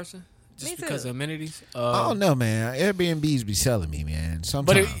hotel person. Just because of amenities. I don't know, man. Airbnbs be selling me, man.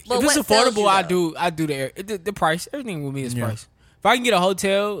 Sometimes. But if it's affordable, I do the price. Everything with me is price. If I can get a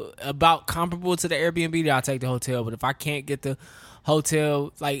hotel about comparable to the Airbnb, then I'll take the hotel. But if I can't get the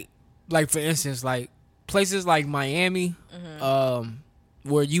hotel, like for instance, like places like Miami,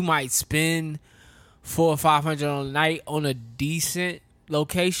 where you might spend $400 or $500 on a night on a decent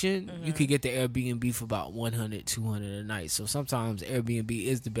location, you could get the Airbnb for about $100, $200 a night. So sometimes Airbnb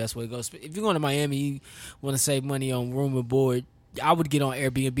is the best way to go. If you're going to Miami, you want to save money on room and board, I would get on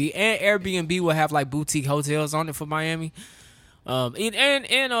Airbnb. And Airbnb will have like boutique hotels on it for Miami.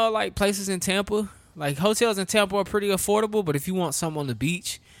 And like places in Tampa, like hotels in Tampa are pretty affordable. But if you want something on the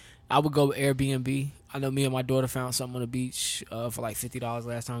beach, I would go with Airbnb. I know me and my daughter found something on the beach for like $50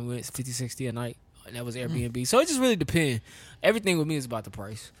 last time we went, $50-$60 a night, and that was Airbnb. So it just really depends. Everything with me is about the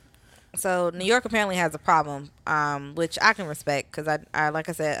price. So New York apparently has a problem, which I can respect because I like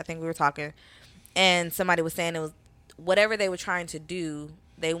I said, I think we were talking, and somebody was saying it was whatever they were trying to do.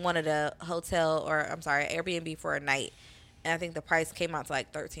 They wanted a hotel Airbnb for a night. And I think the price came out to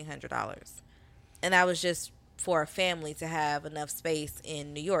like $1,300. And that was just for a family to have enough space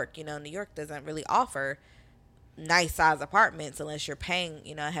in New York. You know, New York doesn't really offer nice size apartments unless you're paying,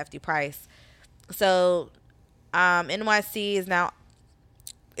 a hefty price. So NYC is now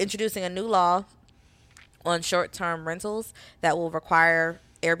introducing a new law on short-term rentals that will require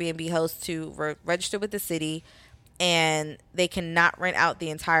Airbnb hosts to register with the city, and they cannot rent out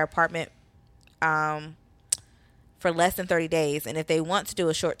the entire apartment for less than 30 days. And if they want to do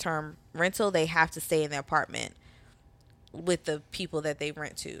a short-term rental, they have to stay in the apartment with the people that they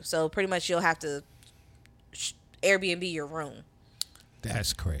rent to. So pretty much you'll have to Airbnb your room.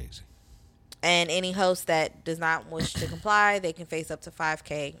 That's crazy. And any host that does not wish to comply, they can face up to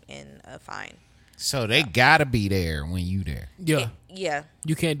 $5,000 in a fine. So they gotta be there when you there. Yeah. Yeah.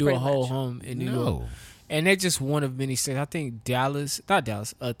 You can't do a whole home in New York. And they're just one of many states. I think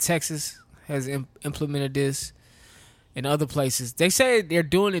Texas has implemented this. In other places, they say they're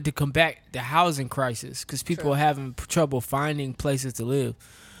doing it to combat the housing crisis because people are having trouble finding places to live.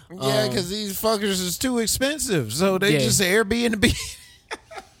 Yeah, because these fuckers is too expensive, so they just say Airbnb.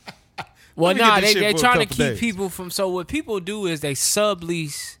 Well, they're trying to keep people from. So what people do is they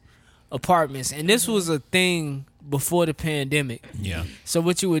sublease apartments, and this was a thing before the pandemic. Yeah. So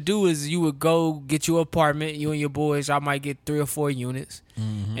what you would do is you would go get your apartment, you and your boys. Y'all might get 3 or 4 units,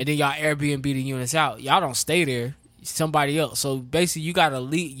 and then y'all Airbnb the units out. Y'all don't stay there. Somebody else. So basically you got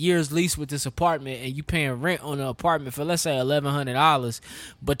a year's lease with this apartment and you paying rent on the apartment for let's say $1,100,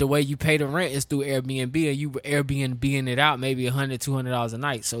 but the way you pay the rent is through Airbnb, and you Airbnb-ing it out maybe $100, $200 a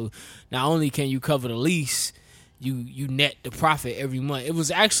night. So not only can you cover the lease, you net the profit every month. It was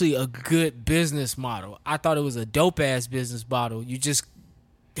actually a good business model. I thought it was a dope ass business model. You just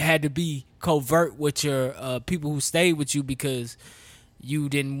had to be covert with your people who stayed with you because you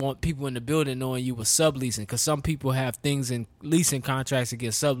didn't want people in the building knowing you were subleasing, because some people have things in leasing contracts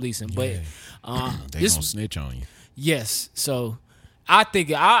against subleasing. But they gonna snitch on you. Yes, so I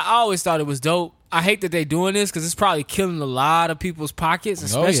think I always thought it was dope. I hate that they're doing this because it's probably killing a lot of people's pockets,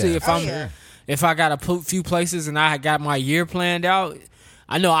 especially if I got a few places and I got my year planned out.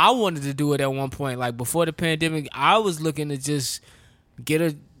 I know I wanted to do it at one point, like before the pandemic. I was looking to just get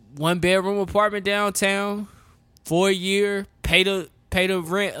a 1-bedroom apartment downtown for a year, pay the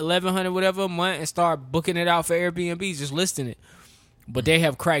rent $1,100 whatever a month, and start booking it out for Airbnb, just listing it. But they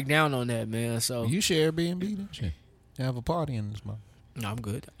have cracked down on that, man. So you should Airbnb, don't you? You have a party in this month. No, I'm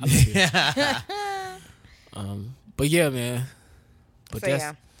good. But yeah, man. But so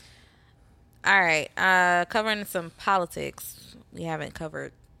yeah. All right. Covering some politics we haven't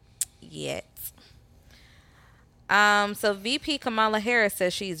covered yet. So VP Kamala Harris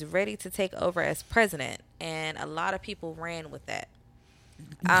says she's ready to take over as president, and a lot of people ran with that.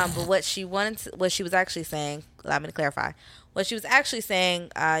 But what she was actually saying, allow me to clarify. What she was actually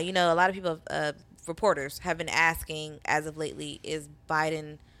saying, a lot of people, reporters have been asking as of lately,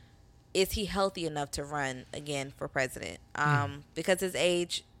 is he healthy enough to run again for president? Because his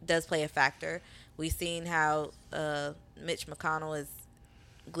age does play a factor. We've seen how Mitch McConnell is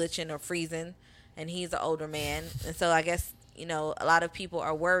glitching or freezing, and he's an older man. And so I guess, a lot of people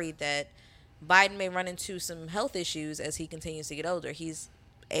are worried that Biden may run into some health issues as he continues to get older. He's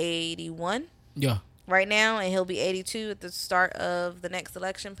 81 right now, and he'll be 82 at the start of the next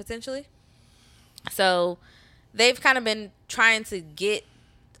election, potentially. So they've kind of been trying to get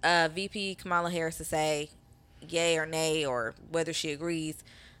VP Kamala Harris to say yay or nay or whether she agrees.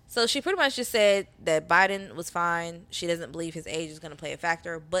 So she pretty much just said that Biden was fine. She doesn't believe his age is going to play a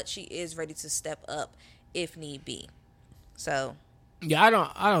factor, but she is ready to step up if need be. So yeah, I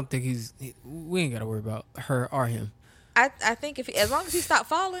don't think we ain't got to worry about her or him. I think as long as he stop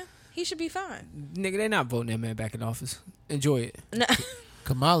falling, he should be fine. Nigga, they not voting that man back in office. Enjoy it. No.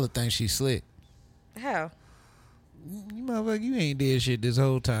 Kamala thinks she's slick. How? You motherfucker, you ain't did shit this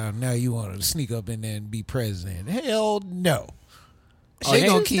whole time. Now you want to sneak up in there and be president? Hell no. They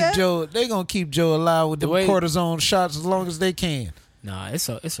gonna keep Joe alive with the cortisone shots as long as they can. Nah, it's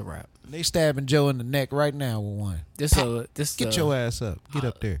a wrap. They stabbing Joe in the neck right now with one. Get your ass up. Get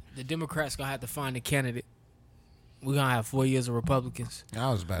up there. The Democrats gonna have to find a candidate. We're gonna have 4 years of Republicans.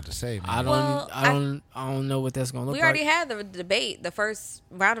 I was about to say, man. I don't know what that's gonna look like. We already had the debate, the first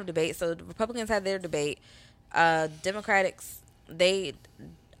round of debate. So the Republicans had their debate. Democrats, they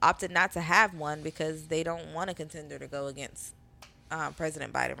opted not to have one because they don't want a contender to go against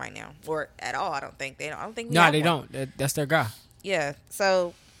President Biden right now, or at all. I don't think they don't. No, they don't. That's their guy. Yeah.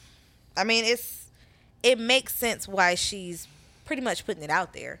 So, I mean, it makes sense why she's pretty much putting it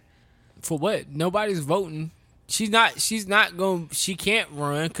out there. For what? Nobody's voting. She can't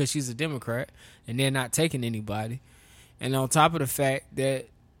run because she's a Democrat, and they're not taking anybody. And on top of the fact that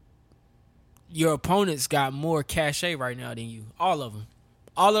your opponents got more cachet right now than you, all of them,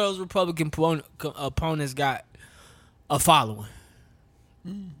 all of those Republican opponents got a following.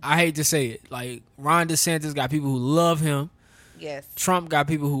 I hate to say it, like Ron DeSantis got people who love him. Yes. Trump got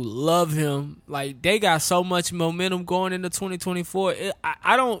people who love him. Like, they got so much momentum going into 2024.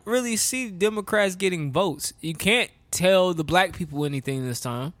 I don't really see Democrats getting votes. You can't tell the black people anything this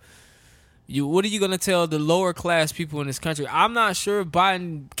time. What are you going to tell the lower class people in this country? I'm not sure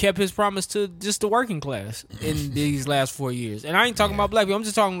Biden kept his promise to just the working class in these last 4 years. And I ain't talking about black people. I'm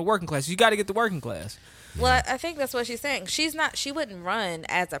just talking the working class. You got to get the working class. Well, I think that's what she's saying. She wouldn't run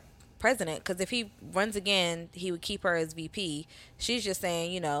as a president, because if he runs again, he would keep her as VP. She's just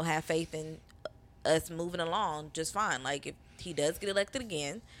saying, have faith in us moving along just fine. Like, if he does get elected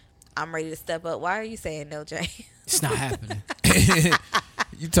again, I'm ready to step up. Why are you saying no, Jay? It's not happening.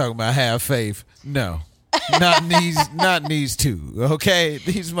 You talking about have faith? No, not these two. Okay,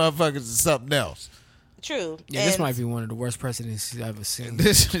 these motherfuckers is something else. True. Yeah, this might be one of the worst presidents she's ever seen.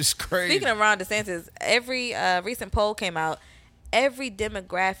 This is crazy. Speaking of Ron DeSantis, every recent poll came out. Every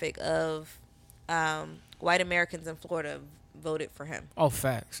demographic of white Americans in Florida voted for him. Oh,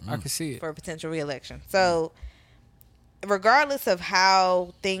 facts. I can see it. For a potential reelection. So, regardless of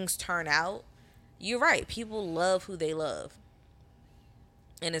how things turn out, you're right. People love who they love.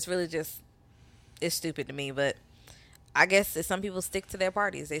 And it's really it's stupid to me. But I guess if some people stick to their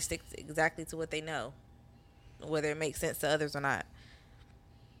parties, they stick exactly to what they know, whether it makes sense to others or not.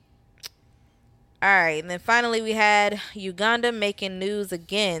 All right, and then finally we had Uganda making news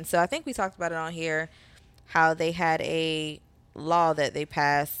again. So I think we talked about it on here, how they had a law that they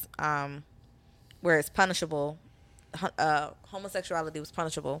passed where it's punishable. Homosexuality was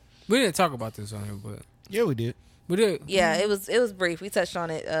punishable. We didn't talk about this on here, but yeah, we did. We did. Yeah, it was brief. We touched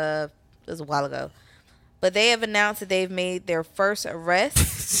on it. It was a while ago. But they have announced that they've made their first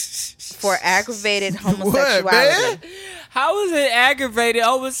arrest for aggravated homosexuality. What, man? How is it aggravated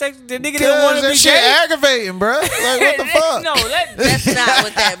homosexual? The nigga didn't want to be shit gay? Aggravating, bro. Like, what the fuck? No, that's not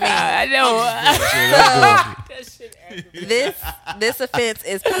what that means. I know. This offense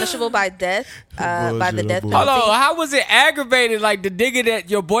is punishable by death, by the death penalty. Hold on, how was it aggravated? Like the nigga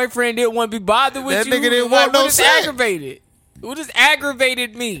that your boyfriend didn't want to be bothered with that you? That nigga didn't want no sex. Aggravated? What does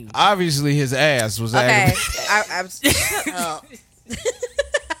aggravated mean? Obviously, his ass was aggravated.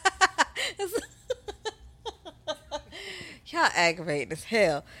 Y'all aggravating as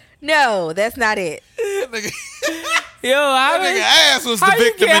hell. No, that's not it. nigga. Yo, how That nigga ass was the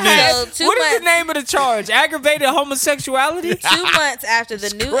victim in this. So what is the name of the charge? Aggravated homosexuality? 2 months after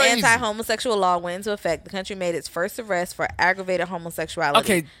the new crazy. anti-homosexual law went into effect, the country made its first arrest for aggravated homosexuality.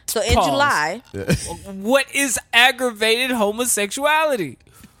 Okay, so in pause. July, What is aggravated homosexuality?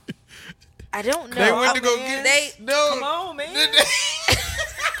 I don't know. They went to go Man, get. No. Come on, man.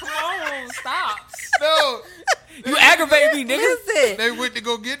 Come on, stop. No. You aggravate me, nigga. Listen, They went to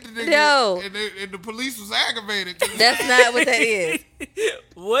go get the nigga. No. And the police was aggravated. that's not what that is.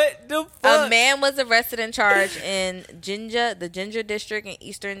 What the fuck? A man was arrested and charged in the Jinja district in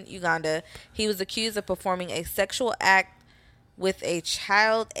eastern Uganda. He was accused of performing a sexual act with a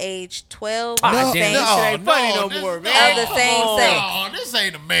child aged 12 Ah, of the damn, same this shit ain't funny no this- more, man. of the same sex. No, this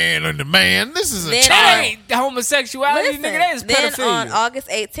ain't a man and the man. This is a Then- That child. ain't the homosexuality, Listen, nigga. That is then on pedophilia. August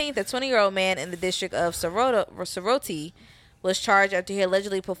 18th, a 20-year-old man in the district of Soroti was charged after he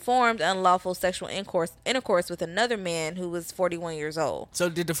allegedly performed unlawful sexual intercourse with another man who was 41 years old. So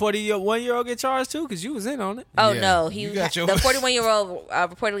did the 41-year-old get charged too? Because you was in on it. Oh Yeah, no, you got your- the 41-year-old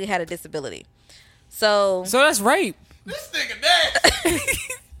reportedly had a disability. So So that's rape. This nigga nasty.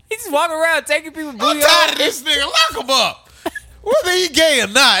 He's walking around taking people's I'm booty tired off. of this nigga. Lock him up. Whether he gay or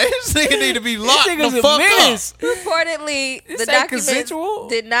not, this nigga need to be locked This nigga's the a fuck menace. reportedly, This the ain't documents consensual.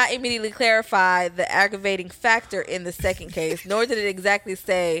 did not immediately clarify the aggravating factor in the second case, nor did it exactly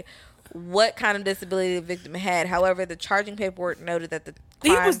say what kind of disability the victim had. However, the charging paperwork noted that the He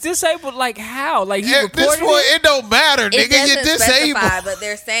crime, was disabled like how? Like he At this reported point, it? it don't matter, it nigga. You're doesn't specify, disabled. but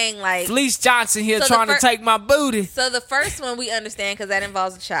they're saying like. Fleece Johnson here So the trying to fir- take my booty. So the first one we understand because that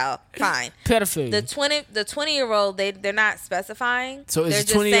involves a child. Fine. Pedophilia. The 20-year-old they're not specifying. So They're is just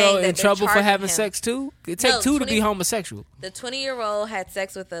the 20-year-old saying in that they're trouble for charging having him. sex too? It takes No, two to be 20 homosexual. The 20-year-old had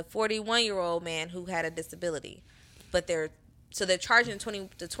sex with a 41-year-old man who had a disability, but they're charging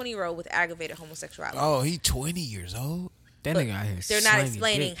the 20-year-old with aggravated homosexuality. Oh, he 20 years old. That But nigga out here they're not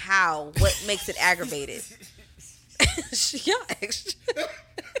slanging explaining dick. what makes it aggravated. Y'all extra.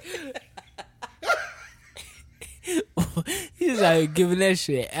 He's out here giving that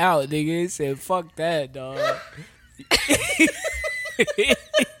shit out, nigga. He said, "Fuck that, dog."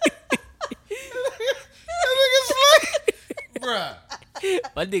 Bruh.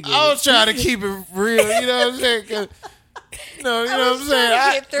 My nigga. I was trying to keep it real, you know what I'm saying? 'Cause, you know what I'm was saying?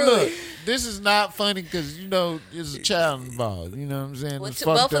 trying to get through Look, it. this is not funny because, you know, there's a child involved. You know what I'm saying? Well, It's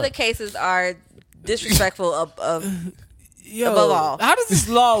both fucked of the up. cases are disrespectful of Yo, above all. how does this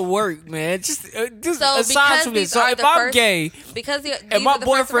law work, man? Just So aside because from these this. So are if the I'm first- gay because these and my are the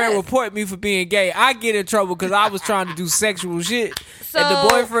first boyfriend arrests. report me for being gay, I get in trouble because I was trying to do sexual shit, and the So-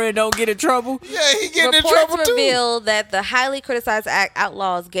 boyfriend don't get in trouble. Yeah, he getting in Reports trouble too. reveal that the highly criticized act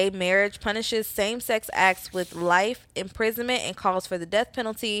outlaws gay marriage, punishes same-sex acts with life imprisonment, and calls for the death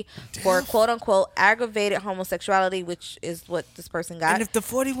penalty for quote-unquote aggravated homosexuality, which is what this person got. And if the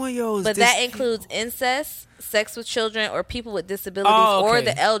 41-year-old, But that includes incest, sex with children or people with disabilities, Oh, or okay.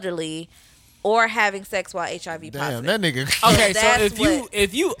 the elderly, or having sex while HIV Damn, positive. that nigga. okay, so that's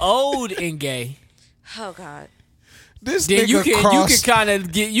if you old and gay, Oh God. This then nigga you can crossed. kind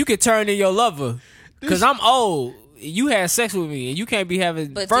of turn in your lover because I'm old. You had sex with me, and you can't be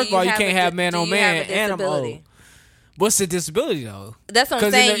having. But First do of all, you have can't a have di- man do on you have man, a and I'm old. disability? What's the disability though? That's what I'm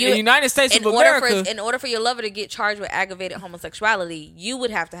 'Cause saying. in the United States of America, in order for your lover to get charged with aggravated homosexuality, you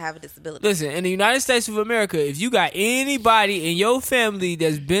would have to have a disability. listen, in the United States of America, if you got anybody in your family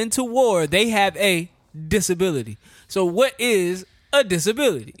that's been to war, they have a disability. So what is a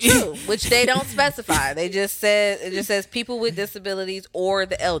disability? True, which they don't specify. It just says people with disabilities or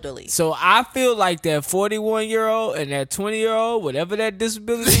the elderly. So I feel like that 41-year-old and that 20-year-old, whatever that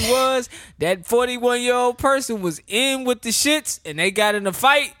disability was, that 41-year-old person was in with the shits and they got in a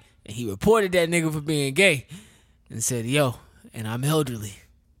fight and he reported that nigga for being gay and said, "Yo, and I'm elderly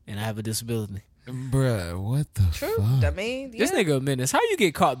and I have a disability." Bruh, what the True. fuck? I mean, yeah. This nigga a menace. How you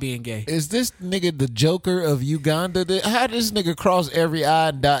get caught being gay? Is this nigga the Joker of Uganda? How does this nigga cross every I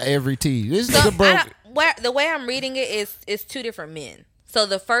and dot every T? This So, nigga broke. the way I'm reading it is two different men. So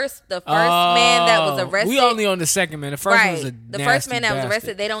the first man that was arrested. We only on the second man. The first one was a the nasty first man that was bastard.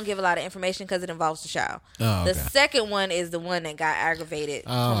 arrested, they don't give a lot of information because it involves the child. Oh, The okay. second one is the one that got aggravated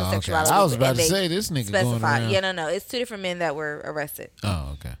Oh, okay. homosexuality. I was about and to they say, this nigga going specified. around. Yeah, no, it's two different men that were arrested. Oh,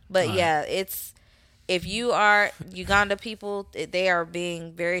 okay. But All yeah, it's if you are Uganda people, they are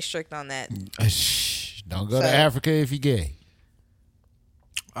being very strict on that. Shh, don't go to So- Africa if you gay,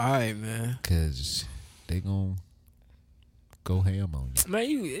 All right, man. cause they gonna go ham on you.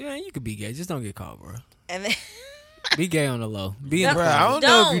 Man, you could be gay. Just don't get caught, bro. And then Be gay on the low. Be in No, the Bruh, I private. don't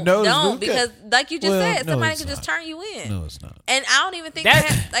know if you noticed, don't but we got- because like you just Well, said, no, somebody it's can just not. turn you in. No, it's not. And I don't even think That-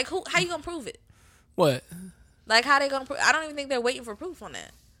 that, like how you gonna prove it? What? Like, how they gonna prove? I don't even think they're waiting for proof on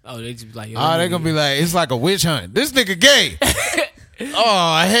that. Oh, they just be like, they're gonna be like, it's like a witch hunt. This nigga gay.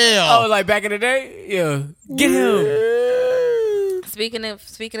 Oh hell! Oh, like back in the day, yeah. Get him.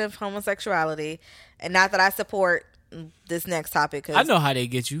 Speaking of homosexuality, and not that I support this next topic, cause I know how they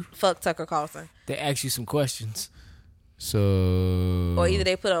get you. Fuck Tucker Carlson. They ask you some questions. So, or either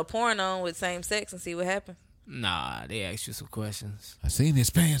they put a porn on with same sex and see what happens. Nah, they ask you some questions. I seen his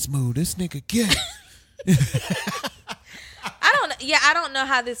pants move. This nigga gay. I don't know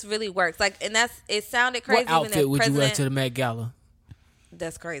how this really works. Like, and it sounded crazy. What outfit would you wear to the Met Gala?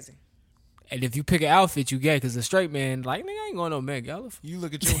 That's crazy. And if you pick an outfit, you gay, because a straight man, like, nigga, I ain't going to Met Gala. You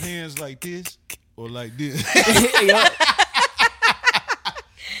look at your hands like this or like this.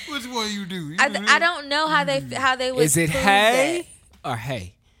 Which one you do? I don't know how they would. Is it hey or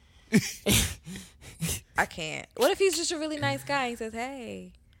hey? I can't. What if he's just a really nice guy? He says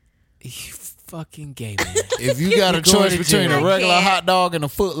hey. You fucking gay, man. If you got a choice between a regular hot dog and a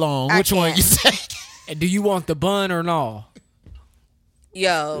foot long, which one you say? And do you want the bun or no?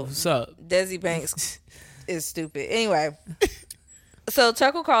 Yo, what's up? Desi Banks is stupid. Anyway, so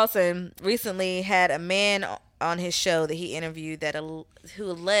Tucker Carlson recently had a man on his show that he interviewed who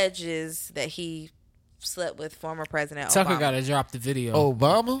alleges that he slept with former President Obama. Tucker got to drop the video.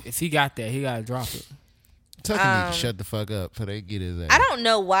 Obama? If he got that, he got to drop it. Tucker need to shut the fuck up before they get his ass. I don't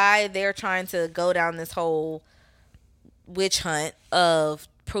know why they're trying to go down this whole witch hunt of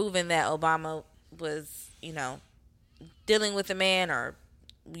proving that Obama was, dealing with a man or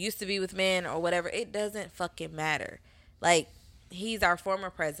used to be with men or whatever. It doesn't fucking matter. Like, he's our former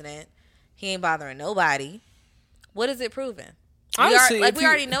president. He ain't bothering nobody. What is it proving? Honestly, we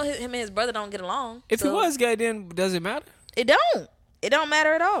already know him and his brother don't get along. If he was gay, then does it matter? It don't. It don't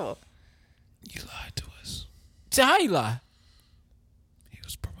matter at all. You lied to us. So how you lie? He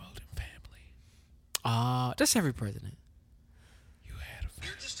was promoting family. That's every president. You had a family.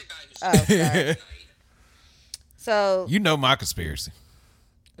 You're just a guy who's sorry. So you know my conspiracy.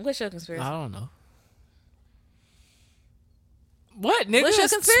 What's your conspiracy? I don't know. What, nigga? What's your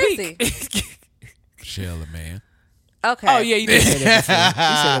conspiracy? Shell a man. Okay. Oh yeah, you did say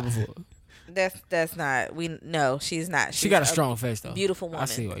that before. You said that before. That's not. No, she's not. She got a strong face though. Beautiful woman. I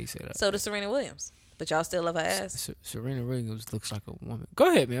see why you say that. So does Serena Williams, but y'all still love her ass. Serena Williams looks like a woman. Go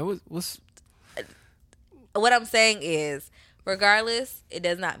ahead, man. What I'm saying is, regardless, it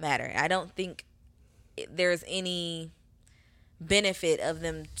does not matter. I don't think there's any benefit of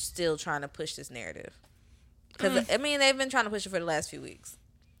them still trying to push this narrative. Because they've been trying to push it for the last few weeks.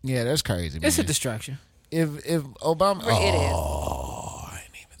 Yeah, that's crazy. It's man. a distraction. If Obama, it is. I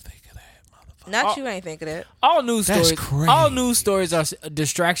didn't even think of that, motherfucker. Not you ain't think of that. All news That's stories. crazy. All news stories are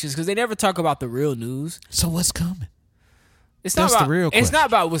distractions because they never talk about the real news. So what's coming? It's That's not about, the real It's question. not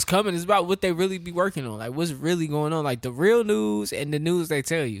about what's coming. It's about what they really be working on. Like what's really going on. Like the real news and the news they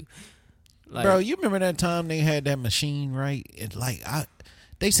tell you. Like, bro, you remember that time they had that machine, right? And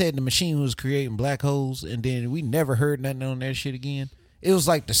they said the machine was creating black holes, and then we never heard nothing on that shit again. It was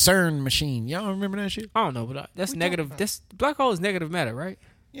like the CERN machine. Y'all remember that shit? I don't know, but that's negative. That's black hole is negative matter, right?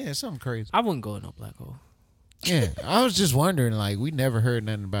 Yeah, something crazy. I wouldn't go in no black hole. Yeah, I was just wondering, like, we never heard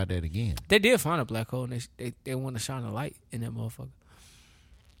nothing about that again. They did find a black hole, and they want to shine a light in that motherfucker.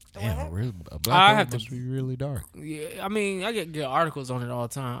 Damn, really, a black hole must be really dark. Yeah, I mean, I get articles on it all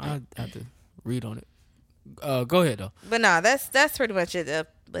the time. I have to read on it. Go ahead though. But no, that's pretty much it.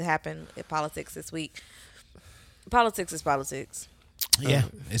 What happened in politics this week? Politics is politics. Yeah,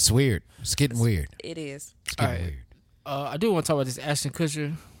 it's weird. It's getting weird. It is. It's getting All right. weird. I do want to talk about this Ashton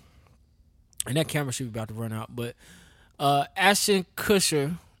Kutcher, and that camera should be about to run out. But Ashton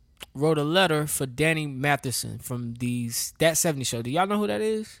Kutcher wrote a letter for Danny Matheson from That 70 Show. Do y'all know who that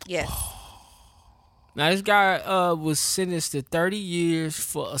is? Yes. Now this guy was sentenced to 30 years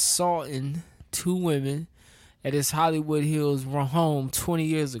for assaulting 2 women at his Hollywood Hills home 20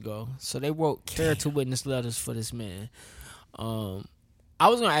 years ago. So they wrote character witness letters for this man. I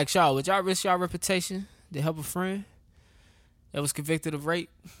was gonna ask y'all, would y'all risk y'all reputation to help a friend that was convicted of rape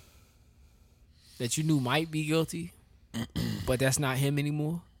that you knew might be guilty, but that's not him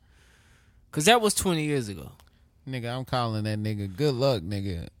anymore? Because that was 20 years ago. Nigga, I'm calling that nigga good luck,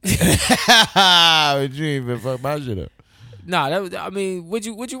 nigga. But you ain't even fuck my shit up. Nah, would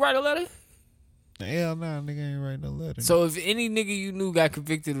you write a letter? Hell nah, nigga ain't write no letter. So if any nigga you knew got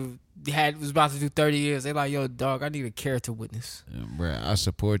convicted of was about to do 30 years, they like, yo, dog, I need a character witness. Bruh, I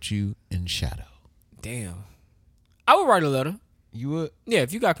support you in shadow. Damn. I would write a letter. You would? Yeah,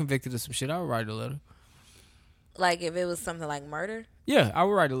 if you got convicted of some shit, I would write a letter. Like if it was something like murder? Yeah, I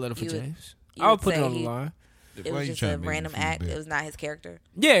would write a letter for James. I would put it on the line. it was just a random act. It was not his character.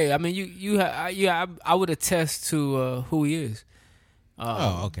 Yeah, I mean, I would attest to who he is.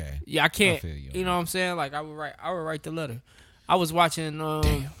 Okay. Yeah, I can't. You know what I'm saying? Like I would write the letter. I was watching.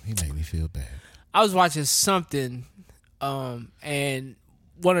 Damn, he made me feel bad. I was watching something, and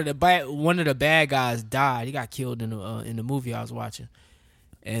one of the bad guys died. He got killed in the movie I was watching,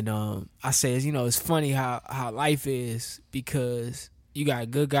 and I said, it's funny how life is, because you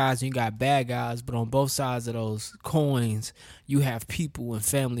got good guys and you got bad guys, but on both sides of those coins, you have people and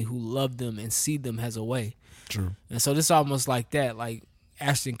family who love them and see them as a way. True. And so this almost like that, like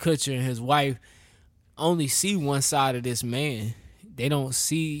Ashton Kutcher and his wife only see one side of this man. They don't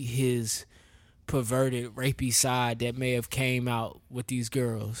see his perverted, rapey side that may have came out with these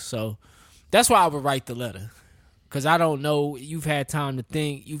girls. So that's why I would write the letter. Because I don't know, you've had time to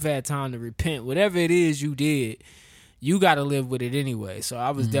think, you've had time to repent. Whatever it is you did, you got to live with it anyway. So I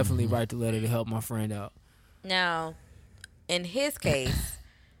was definitely write the letter to help my friend out. Now, in his case,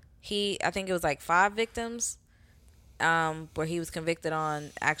 I think it was like 5 victims where he was convicted on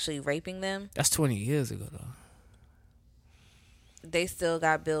actually raping them. That's 20 years ago, though. They still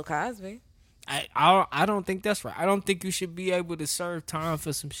got Bill Cosby. I don't think that's right. I don't think you should be able to serve time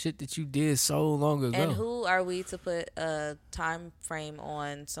for some shit that you did so long ago. And who are we to put a time frame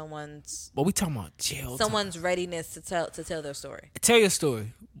on someone's? But we talking about jail. Someone's readiness to tell their story. Tell your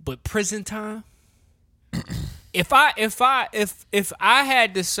story, but prison time. If I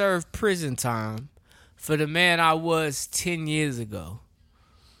had to serve prison time for the man I was 10 years ago,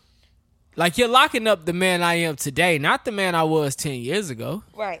 like, you're locking up the man I am today, not the man I was 10 years ago.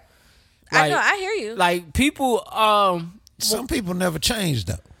 Right. Like, I know. I hear you. Like, people. Some people never change,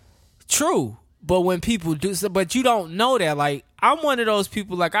 though. True. But when people do so, but you don't know that. Like, I'm one of those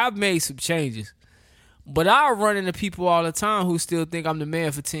people, like, I've made some changes. But I run into people all the time who still think I'm the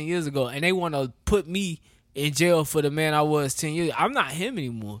man for 10 years ago, and they want to put me in jail for the man I was 10 years ago. I'm not him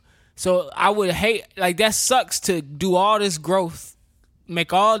anymore. So I would hate, like, that sucks to do all this growth,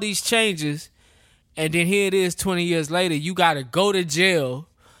 make all these changes, and then here it is 20 years later, you got to go to jail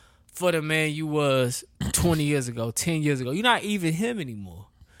for the man you was 20 years ago, 10 years ago. You're not even him anymore.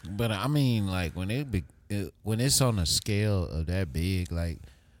 But I mean, like, when it's on a scale of that big, like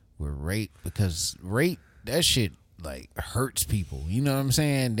with rape, because rape, that shit like hurts people. You know what I'm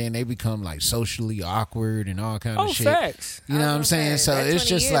saying? Then they become like socially awkward and all kind of shit. Facts. You know what I'm saying? So it's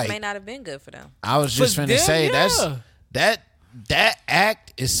just like, may not have been good for them. I was just finna say, yeah. that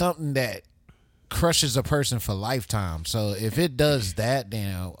act is something that crushes a person for lifetime. So if it does that,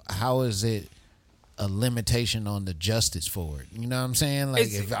 then how is it a limitation on the justice for it? You know what I'm saying? Like,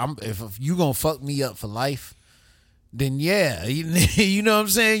 if you gonna fuck me up for life, then yeah, you know what I'm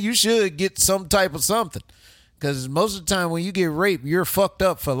saying? You should get some type of something. Because most of the time when you get raped, you're fucked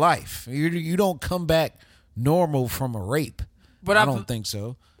up for life. You don't come back normal from a rape. But I don't think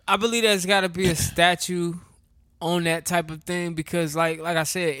so. I believe there's got to be a statute on that type of thing, because like I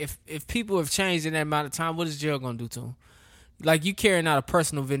said, if people have changed in that amount of time, what is jail gonna do to them? Like, you carrying out a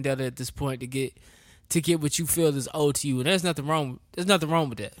personal vendetta at this point to get what you feel is owed to you, and there's nothing wrong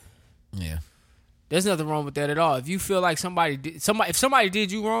with that. Yeah, there's nothing wrong with that at all. If you feel like if somebody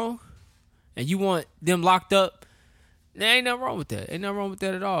did you wrong, and you want them locked up, there ain't nothing wrong with that. Ain't nothing wrong with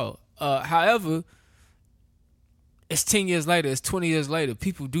that at all. However, it's 10 years later, it's 20 years later.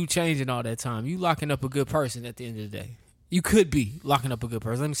 People do change in all that time. You locking up a good person at the end of the day. You could be locking up a good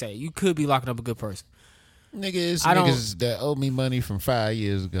person. Let me say it. You could be locking up a good person. Nigga, it's niggas that owe me money from 5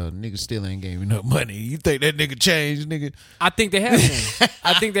 years ago. Niggas still ain't gave me no money. You think that nigga changed, nigga? I think they have changed.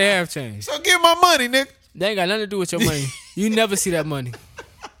 I think they have changed. So give my money, nigga. They ain't got nothing to do with your money. You never see that money.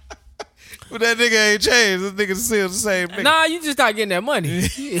 But that nigga ain't changed. This nigga still the same nigga. Nah, you just not getting that money.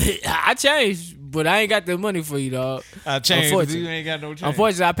 I changed, but I ain't got the money for you, dog. I changed, but you ain't got no change.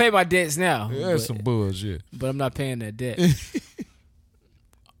 Unfortunately, I pay my debts now. Yeah, that's some bullshit. But I'm not paying that debt.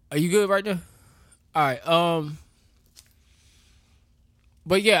 Are you good right there? All right.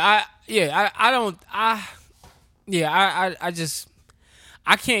 But yeah,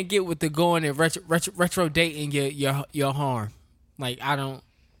 I can't get with the going and retro dating your harm. Like, I don't.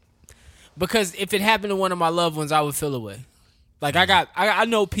 Because if it happened to one of my loved ones, I would feel away. Like, I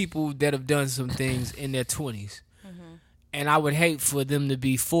know people that have done some things in their 20s. Mm-hmm. And I would hate for them to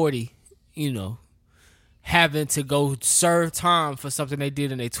be 40, having to go serve time for something they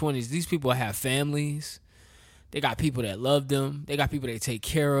did in their 20s. These people have families. They got people that love them. They got people they take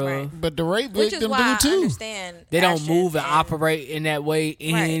care of. Right. But the rape victim do too. I understand. They don't move and operate in that way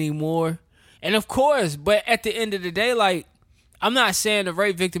anymore. And of course, but at the end of the day, like, I'm not saying the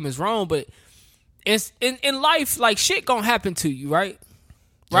rape victim is wrong, but it's in life, like, shit gonna happen to you, right?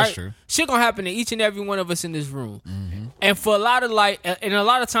 Right? That's true. Shit gonna happen to each and every one of us in this room. And for a lot of and a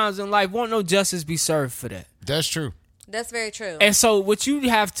lot of times in life, won't no justice be served for that. That's true. That's very true. And so what you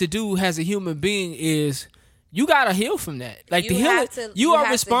have to do as a human being is you gotta heal from that. Like the healing, you are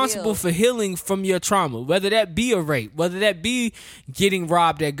responsible for healing from your trauma, whether that be a rape, whether that be getting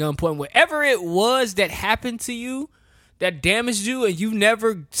robbed at gunpoint, whatever it was that happened to you, that damaged you, and you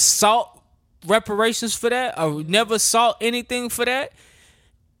never sought reparations for that or never sought anything for that.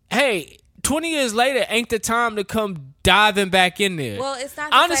 Hey, 20 years later ain't the time to come diving back in there. Well, it's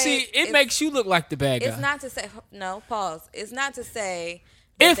not to honestly, say, it makes you look like the bad guy. It's not to say no, pause. It's not to say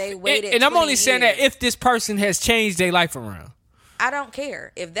that they waited. And I'm only years. saying that if this person has changed their life around. I don't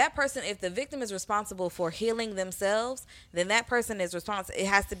care. If the victim is responsible for healing themselves, then that person is responsible. It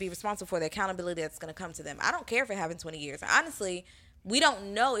has to be responsible for the accountability that's going to come to them. I don't care if it happened 20 years. Honestly, we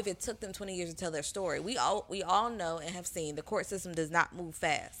don't know if it took them 20 years to tell their story. We all know and have seen the court system does not move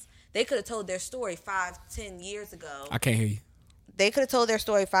fast. They could have told their story 5-10 years ago. I can't hear you. They could have told their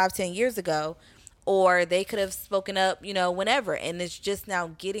story 5-10 years ago, or they could have spoken up, whenever. And it's just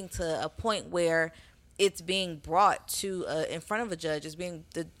now getting to a point where it's being brought to in front of a judge.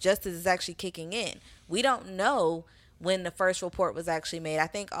 The justice is actually kicking in. We don't know when the first report was actually made. I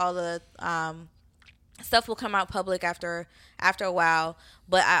think all the stuff will come out public after a while,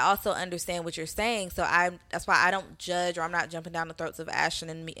 but I also understand what you're saying. So that's why I don't judge, or I'm not jumping down the throats of Ashton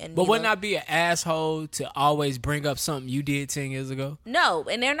and me. But wouldn't I be an asshole to always bring up something you did 10 years ago? No,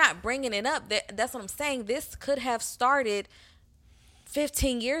 and they're not bringing it up. That's what I'm saying. This could have started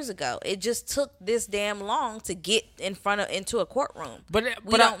 15 years ago. It just took this damn long to get into a courtroom. But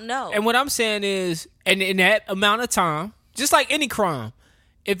we don't know. And what I'm saying is, and in that amount of time, just like any crime,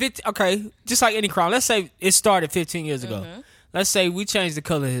 just like any crime, let's say it started 15 years ago. Let's say we changed the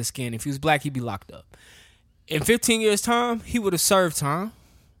color of his skin. If he was black, he'd be locked up. In 15 years' time, he would have served time,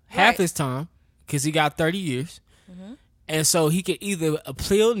 half his time, because he got 30 years. And so he could either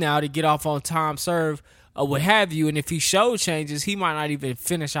appeal now to get off on time served or what have you. And if he showed changes, he might not even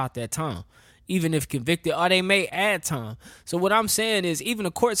finish out that time, even if convicted, or they may add time. So what I'm saying is even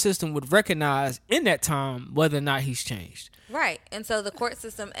the court system would recognize in that time whether or not he's changed. Right. And so the court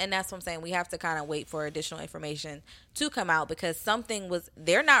system, and that's what I'm saying, we have to kind of wait for additional information to come out, because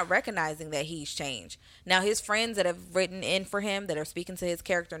they're not recognizing that he's changed. Now, his friends that have written in for him, that are speaking to his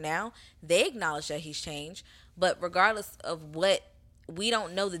character now, they acknowledge that he's changed. But regardless of we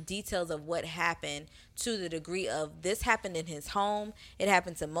don't know the details of what happened to the degree of this happened in his home. It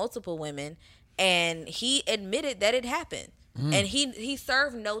happened to multiple women, and he admitted that it happened. And he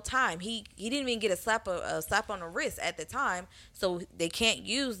served no time. He didn't even get a slap on the wrist at the time, so they can't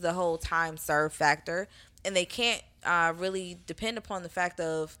use the whole time served factor, and they can't really depend upon the fact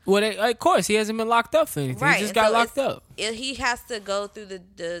of of course he hasn't been locked up for anything. Right. He just got locked up. He has to go through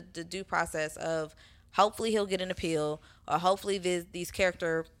the due process of hopefully he'll get an appeal, or hopefully these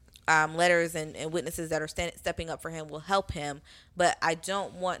character letters and witnesses that are stepping up for him will help him. But I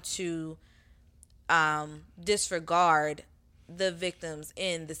don't want to disregard the victims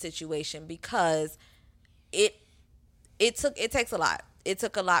in the situation, because it takes a lot. It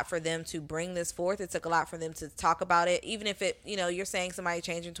took a lot for them to bring this forth. It took a lot for them to talk about it, even if it, you're saying somebody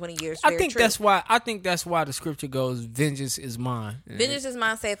changed in 20 years. I think that's why the scripture goes, "Vengeance is mine." Vengeance is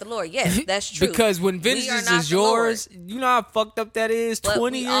mine, saith the Lord. Yes, that's true. Because when vengeance is yours, you know how fucked up that is. But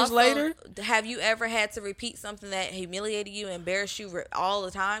 20 years later, have you ever had to repeat something that humiliated you, embarrassed you all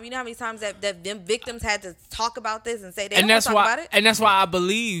the time? You know how many times that them victims had to talk about this and say they don't want to talk about it. And that's why I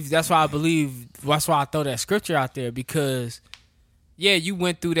believe. That's why I throw that scripture out there, because. Yeah, you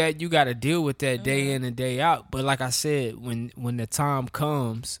went through that. You got to deal with that day in and day out. But like I said, when the time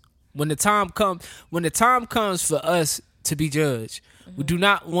comes for us to be judged, we do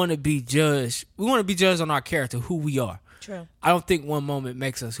not want to be judged. We want to be judged on our character, who we are. True. I don't think one moment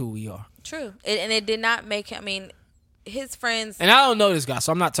makes us who we are. True. And it did not make him. I mean, his friends. And I don't know this guy,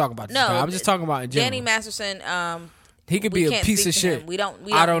 so I'm not talking about this guy. I'm just talking about in general. Danny Masterson. He could be a piece of shit. We don't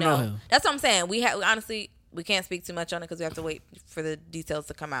I don't know him. That's what I'm saying. We can't speak too much on it because we have to wait for the details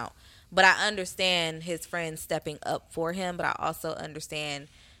to come out. But I understand his friends stepping up for him. But I also understand,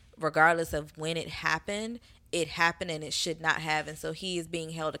 regardless of when it happened and it should not have. And so he is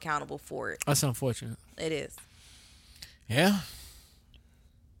being held accountable for it. That's unfortunate. It is. Yeah.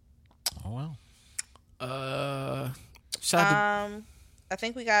 Oh, wow. I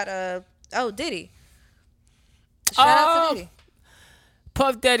think we got Diddy. Shout out to Diddy.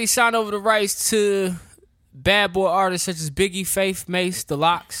 Puff Daddy signed over the rights to bad boy artists such as Biggie, Faith, Mace, The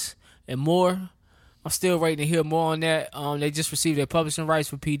Lox, and more. I'm still waiting to hear more on that. They just received their publishing rights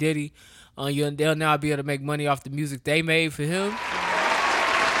for P. Diddy. They'll now be able to make money off the music they made for him.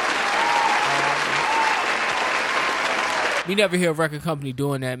 We never hear a record company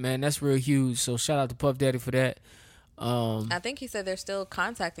doing that, man. That's real huge. So shout out to Puff Daddy for that. I think he said they're still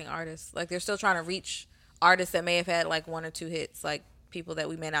contacting artists. Like, they're still trying to reach artists that may have had like 1 or 2 hits, like people that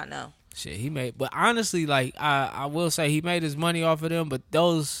we may not know. Shit, he made. But honestly, like I will say, he made his money off of them. But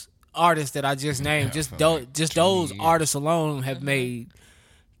those artists that I just named, those artists alone have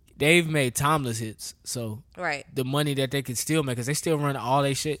they've made timeless hits. So right, the money that they can still make, because they still run all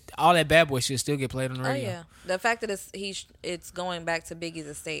they shit, all that Bad Boy shit still get played on the radio. Oh yeah, the fact that it's going back to Biggie's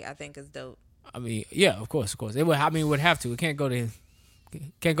estate, I think is dope. I mean, yeah, of course. It would. I mean, it would have to. It can't go to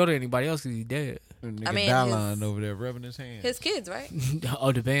anybody else because he's dead. I mean, Dallon over there rubbing his hands. His kids, right?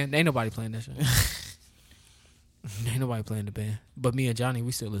 Oh, the band. Ain't nobody playing that shit. Ain't nobody playing the band, but me and Johnny,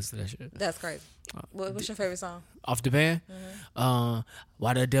 we still listen to that shit. That's crazy. What's your favorite song? Off the band?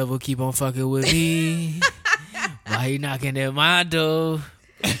 Why the devil keep on fucking with me? Why he knocking at my door?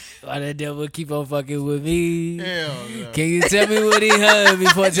 Why the devil keep on fucking with me? Hell no. Can you tell me what he heard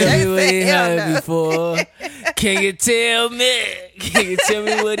before? Tell me what he heard before. Can you tell me? Can you tell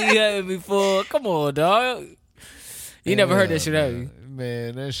me what he heard before? Come on, dog. You never heard that shit, have you?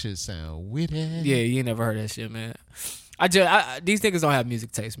 Man, that shit sound witty. Yeah, you ain't never heard that shit, man. These niggas don't have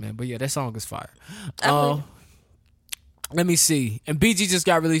music taste, man. But yeah, that song is fire. Let me see. And BG just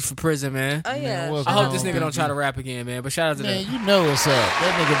got released from prison, man. Oh yeah. Man, I hope this nigga don't try to rap again, man. But shout out to man, them. you know what's up.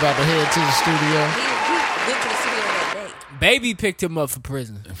 That nigga about to head to the studio. He went to the studio that day. Baby picked him up for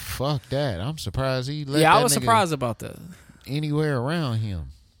prison. Fuck that. I'm surprised he let Yeah, I that was nigga surprised about that. anywhere around him.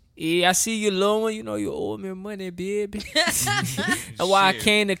 Yeah, I see you low one. You know you owe me money, baby. That's why I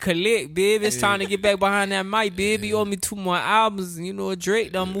came to collect, baby. It's time to get back behind that mic, baby. You owe me 2 more albums. You know,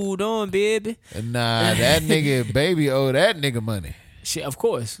 Drake done moved on, baby. Nah, that nigga, Baby owe that nigga money. Shit, of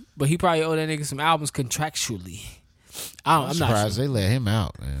course. But he probably owe that nigga some albums contractually. I'm not surprised sure. they let him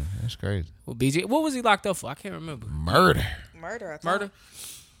out, man. That's crazy. Well, BG, what was he locked up for? I can't remember. Murder. Murder.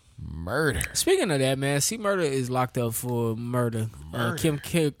 Speaking of that, man, C-Murder is locked up for murder. Kim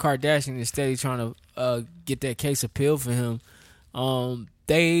Kardashian is steady trying to get that case appealed for him.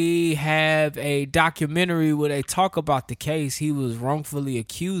 They have a documentary where they talk about the case. He was wrongfully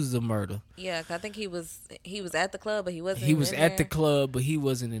accused of murder. Yeah, I think he was at the club, but he wasn't. He was at the club, but he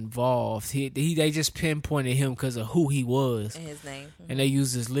wasn't involved. They just pinpointed him because of who he was and his name, and they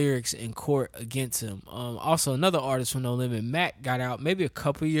used his lyrics in court against him. Also, another artist from No Limit, Mac, got out maybe a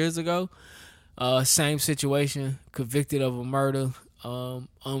couple years ago. Same situation, convicted of a murder.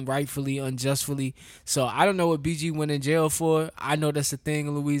 Unrightfully, unjustly. So I don't know what BG went in jail for. I know that's a thing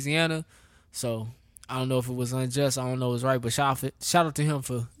in Louisiana. So I don't know if it was unjust. I don't know if it was right. But shout out to him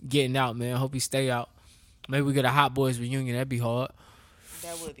for getting out, man. I hope he stay out. Maybe we get a Hot Boys reunion. That'd be hard.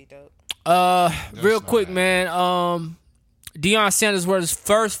 That would be dope. Real quick, man. Deion Sanders won his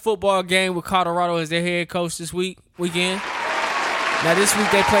first football game with Colorado as their head coach this weekend. Now this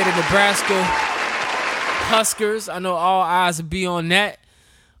week they played the Nebraska Huskers. I know all eyes will be on that.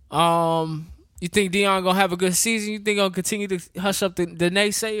 You think Deion gonna have a good season? You think gonna continue to hush up the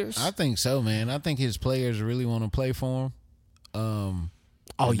naysayers? I think so, man. I think his players really want to play for him.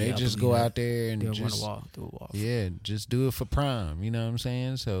 They just go out there and just just do it for prime. You know what I'm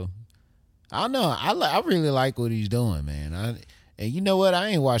saying? So I don't know. I really like what he's doing, man. And you know what? I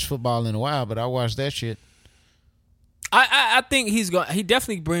ain't watched football in a while, but I watched that shit. I think he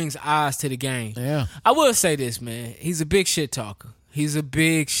definitely brings eyes to the game. Yeah. I will say this, man. He's a big shit talker.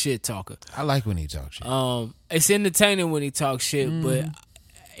 I like when he talks shit. It's entertaining when he talks shit, but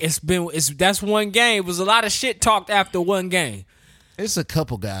that's one game. It was a lot of shit talked after one game. It's a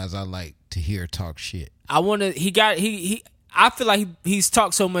couple guys I like to hear talk shit. I feel like he's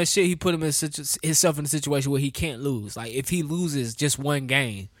talked so much shit, he put himself in a situation where he can't lose. Like if he loses just one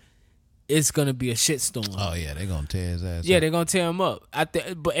game, it's gonna be a shitstorm. Oh yeah, they're gonna tear his ass. Yeah, up. they're gonna tear him up. I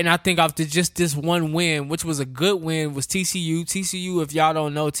think after just this one win, which was a good win, was TCU. TCU, if y'all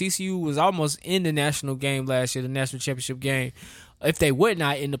don't know, TCU was almost in the national game last year, the national championship game. If they were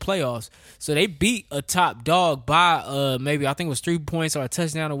not in the playoffs, so they beat a top dog by maybe I think it was 3 points or a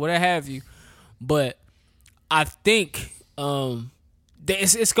touchdown or whatever have you. But I think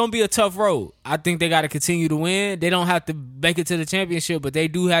it's going to be a tough road. I think they got to continue to win. They don't have to make it to the championship, but they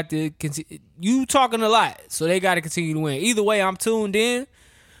do have to continue. You talking a lot, so they got to continue to win. Either way, I'm tuned in.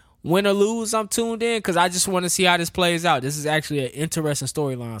 Win or lose, I'm tuned in because I just want to see how this plays out. This is actually an interesting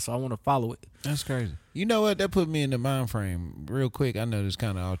storyline, so I want to follow it. That's crazy. You know what? That put me in the mind frame real quick. I know this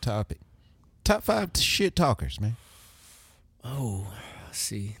kind of off topic. Top 5 shit talkers, man. Oh, let's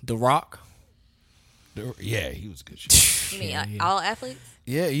see. The Rock. Yeah, he was a good shit. You mean all athletes?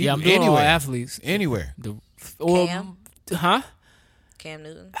 Yeah, I'm doing all athletes. Anywhere. Cam? Cam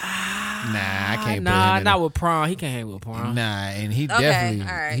Newton? I can't. Not with Prom. He can't hang with Prom. And he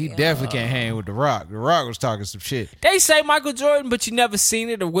definitely can't hang with The Rock. The Rock was talking some shit. They say Michael Jordan, but you never seen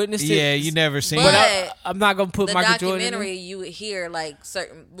it or witnessed it. Yeah, you never seen it. But I'm not gonna put Michael Jordan in the documentary. You would hear like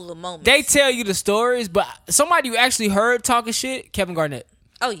certain little moments. They tell you the stories, but somebody you actually heard talking shit, Kevin Garnett.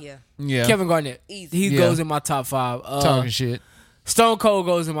 Oh yeah. Kevin Garnett. Easy. He goes in my top 5. Talking shit. Stone Cold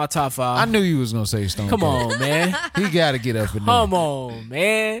goes in my top 5. I knew you was gonna say Stone Cold. Come on, man. He got to get up in there. Come on,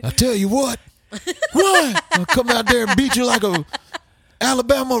 man. I tell you what. I'll come out there and beat you like a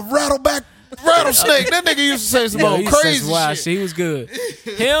Alabama rattlesnake. That nigga used to say some old crazy shit. He was good.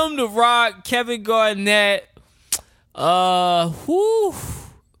 Him, The Rock, Kevin Garnett. Damn,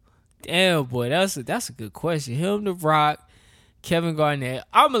 boy, that's a good question. Him, The Rock, Kevin Garnett.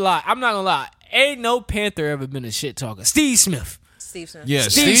 I'm not gonna lie. Ain't no Panther ever been a shit talker. Steve Smith. Yeah,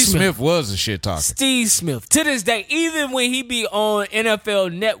 Steve Smith was a shit talker. Steve Smith. To this day, even when he be on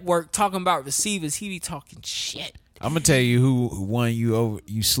NFL Network talking about receivers, he be talking shit. I'm gonna tell you who won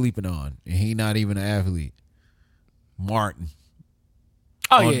you sleeping on, and he not even an athlete. Martin.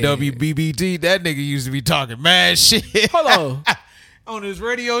 Oh, on WBBT, that nigga used to be talking mad shit. Hold on. On his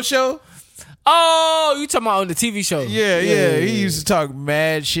radio show. Oh, you talking about on the TV show? Yeah. He used to talk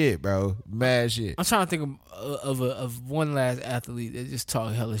mad shit, bro. Mad shit. I'm trying to think of one last athlete that just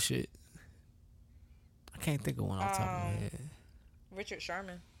talk hella shit. I can't think of one off the top of my head. Richard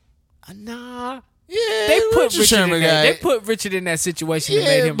Sherman. Nah. Yeah, they put Richard Sherman they put Richard in that situation and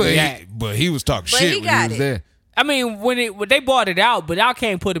made him react. But he was talking shit when he was there. I mean, when they bought it out, but I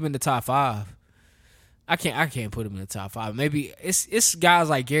can't put him in the top 5. I can't put him in the top 5. Maybe it's guys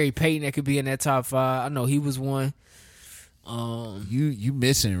like Gary Payton that could be in that top 5. I know he was one. You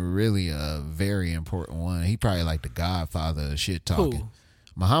missing really a very important one. He probably like the godfather of shit talking. Who?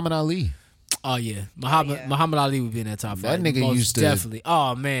 Muhammad Ali. Oh yeah, Muhammad Ali would be in that top 5. That nigga Most used to definitely.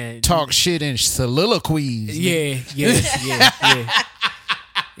 Oh man, talk shit in soliloquies. Yeah.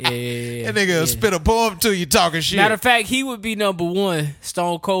 That nigga will spit a poem to you talking shit. Matter of fact, he would be number 1.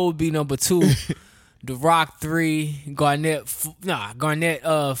 Stone Cold would be number 2. The Rock 3. Garnett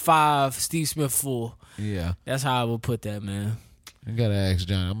 5. Steve Smith 4. Yeah. That's how I would put that, man. I gotta ask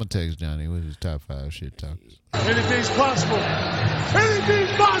Johnny. I'm gonna text Johnny what's his top 5 shit talkers. Anything's possible.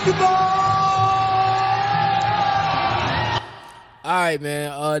 Anything's possible. All right,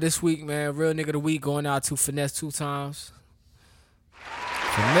 man. This week, man, real nigga of the week going out to Finesse 2 times.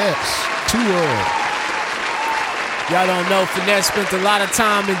 Finesse 2 Y'all don't know, Finesse spent a lot of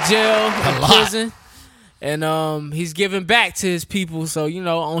time in jail, in prison. And he's giving back to his people. So,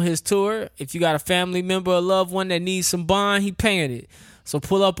 on his tour, if you got a family member or loved one that needs some bond, he paying it. So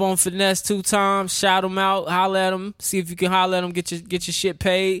pull up on Finesse 2 times, shout him out, holler at him, see if you can holler at him, get your shit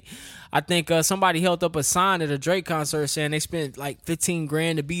paid. I think somebody held up a sign at a Drake concert saying they spent like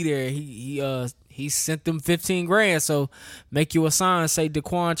 $15,000 to be there. He sent them $15,000. So make you a sign, say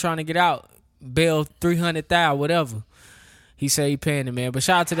Daquan trying to get out, bail $300,000, whatever. He said he paying it, man. But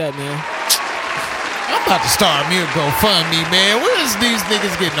shout out to that, man. I'm about to start me a GoFundMe, man. Where is these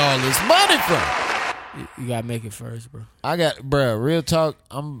niggas getting all this money from? You gotta make it first, bro. Real talk.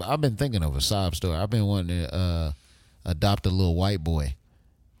 I've been thinking of a sob story. I've been wanting to adopt a little white boy.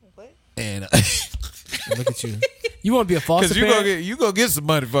 What? And look at you. You want to be a foster parent? Because you gonna get some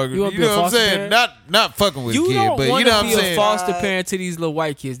money fucking. You know what I'm saying? Not fucking with you kids, but you know what I'm saying. You don't want to be a foster parent to these little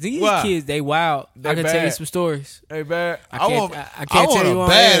white kids. These kids, they wild. I can tell you some stories. Hey, man. I want tell you a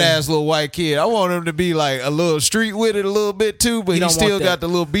badass little white kid. I want him to be like a little street with it a little bit too, but he still got the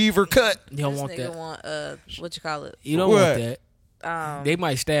little beaver cut. You don't want that. What you call it? You don't want that. They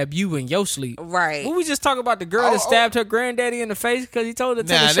might stab you in your sleep. Right. What we just talking about the girl that stabbed her granddaddy in the face because he told her to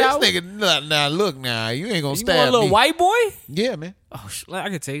take a shower? This nigga, look, you ain't gonna stab me. You want a little white boy? Yeah, man. Oh, I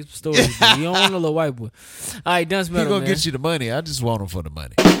can tell you some stories, but you don't want a little white boy. All right, Dunce Metal, He gonna get you the money. I just want him for the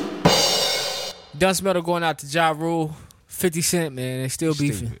money. Dunce Metal going out to Ja Rule. 50 Cent, man, they still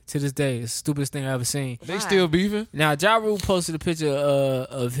beefing to this day. It's the stupidest thing I ever seen. They still beefing? Now, Ja Rule posted a picture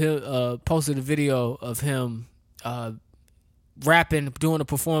of him, posted a video of him rapping, doing a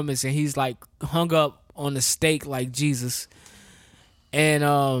performance, and he's like hung up on the stake like Jesus.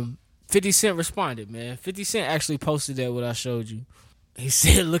 And 50 Cent responded, man. 50 Cent actually posted that what I showed you. He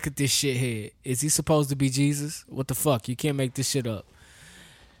said, look at this shithead. Is he supposed to be Jesus? What the fuck? You can't make this shit up.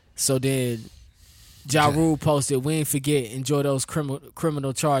 So then Ja Rule posted, we ain't forget, enjoy those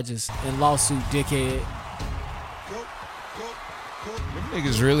criminal charges and lawsuit, dickhead. Them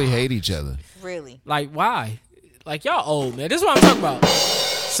niggas really hate each other. Really? Like, why? Like, y'all old, man. This is what I'm talking about.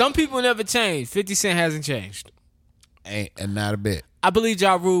 Some people never change. 50 Cent hasn't changed. And not a bit. I believe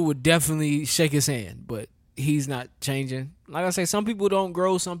Ja Rule would definitely shake his hand, but he's not changing. Like I say, some people don't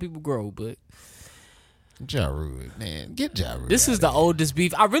grow, some people grow, but Ja Rule, man, get Ja Rule. This is the oldest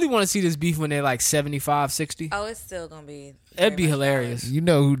beef. I really want to see this beef when they're like 75, 60. Oh, it's still gonna be. It'd be hilarious. You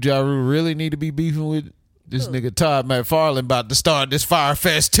know who Ja Rule really need to be beefing with? This nigga Todd McFarlane about to start this Fire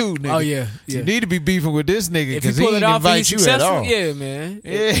Fest too, nigga. Oh yeah. You need to be beefing with this nigga If he because he pull it didn't off and invite he's you at all. successful, yeah, man.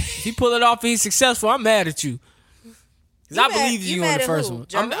 Yeah. If he pull it off and he's successful, I'm mad at you. 'Cause I believe you on the first who? one.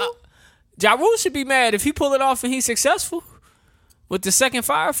 Ja Rule? Ja Rule should be mad if he pull it off and he's successful with the second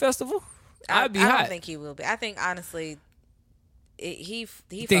Fire Festival. I'd be I hot. don't think he will be. I think honestly, he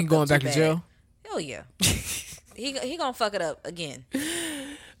You think going back to jail? Hell yeah. he gonna fuck it up again.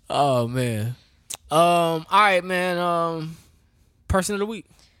 Oh man. All right, man. Person of the week.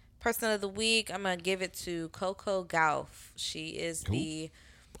 Person of the week. I'm gonna give it to Coco Gauff. She is the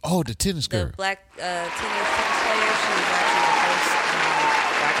tennis girl. The black tennis player. She was actually the first.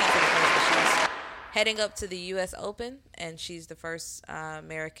 I can't say the first, but she's heading up to the U.S. Open, and she's the first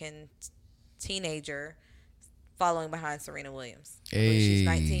American teenager following behind Serena Williams. She's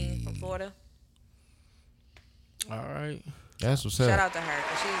 19 from Florida. All right. That's what's up. Shout out to her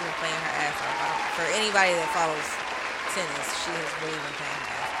because she's been playing her ass off. For anybody that follows tennis, she has really been playing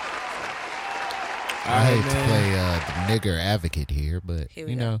her ass off. I hate to play the nigger advocate here, but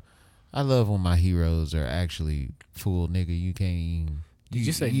you know, I love when my heroes are actually full nigga. You can't even. Did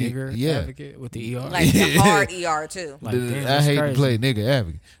you say nigger advocate with the ER? Like the hard ER too. Like, damn, I hate crazy. to play nigga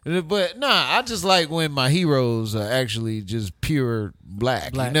advocate, but nah, I just like when my heroes are actually just pure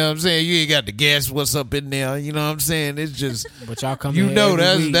black. You know what I'm saying? You ain't got to guess what's up in there. You know what I'm saying? It's just. But y'all come. You here know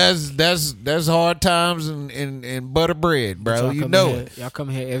every week. that's hard times and butter bread, bro. You know it. Y'all come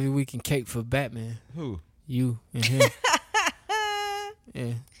here every week and cape for Batman. Who? You and him.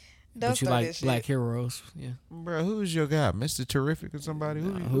 Yeah. Don't but you like black heroes, yeah, bro. Who's your guy, Mr. Terrific or somebody?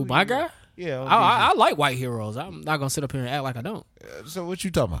 Who my guy? Yeah, I like white heroes. I'm not gonna sit up here and act like I don't. So what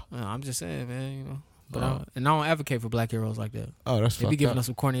you talking about? I'm just saying, man. You know, but I don't advocate for black heroes like that. Oh, that's they be giving us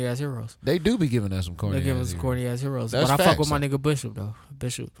some corny ass heroes. They do be giving us some corny. They give us some corny ass heroes. That's but I facts, fuck with my nigga Bishop though.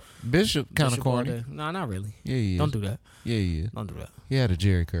 Bishop kind of corny. Nah, not really. Yeah, he is. Don't do that. Yeah, he is. Don't do that. He had a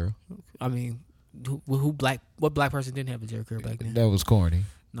Jerry curl. I mean, what black person didn't have a Jerry curl back then? That was corny.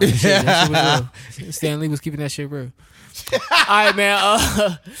 No, that shit was real. Stan Lee was keeping that shit real. All right,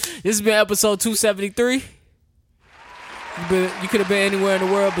 man. This has been episode 273. You could have been anywhere in the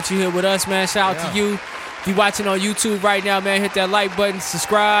world, but you here with us, man. Shout out to you. If you watching on YouTube right now, man, hit that like button,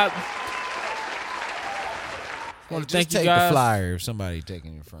 subscribe. Want to thank you guys. Take the flyer if somebody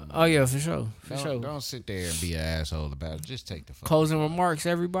taking it from you. Oh yeah, for sure. Don't sit there and be an asshole about it. Just take the flyer. Closing remarks,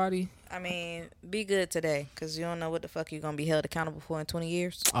 everybody. I mean, be good today, because you don't know what the fuck you're going to be held accountable for in 20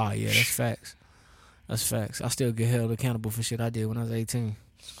 years. Oh, yeah, that's facts. That's facts. I still get held accountable for shit I did when I was 18.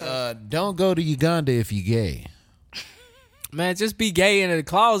 Don't go to Uganda if you gay. Man, just be gay in the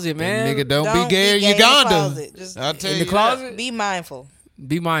closet, man. Nigga, don't be gay in Uganda. Just I'll tell in you the closet. that. Be mindful.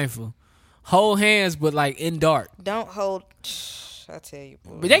 Be mindful. Hold hands, but like in dark. Don't hold. I tell you,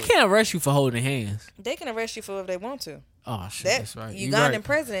 boy. But they can't arrest you for holding hands. They can arrest you for if they want to. Oh shit, that's right. Ugandan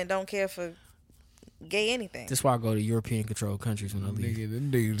president don't care for gay anything. That's why I go to European controlled countries when I leave. Nigga,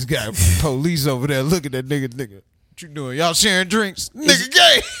 them niggas got police over there. Look at that nigga. What you doing? Y'all sharing drinks? Nigga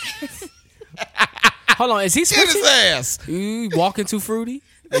gay. Hold on, is he switching? Get his ass. You walking too fruity?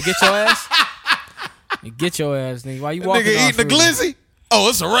 They get your ass. You get your ass, nigga. Why you walking? Nigga eating a glizzy? Oh,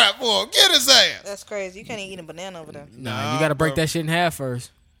 it's a rap for him. Get his ass. That's crazy. You can't eat a banana over there. Nah, you got to break that shit in half first.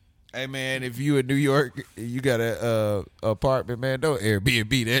 Hey man, if you in New York, you got a apartment, man. Don't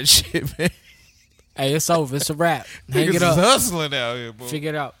Airbnb that shit, man. Hey, it's over. It's a wrap. Hang Niggas it up. is hustling out here, boy. Figure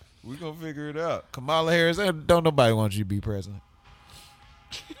it out. We gonna figure it out. Kamala Harris, don't nobody want you to be president.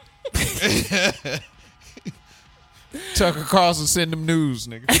 Tucker Carlson send them news,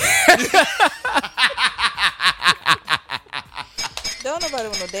 nigga. Don't nobody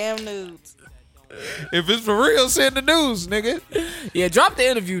want no damn nudes. If it's for real, send the news, nigga. Yeah, drop the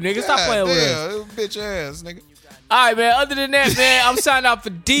interview, nigga. Stop playing with us. Bitch ass, nigga. All right, man. Other than that, man, I'm signing off for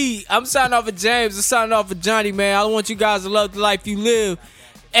D. I'm signing off for James. I'm signing off for Johnny, man. I want you guys to love the life you live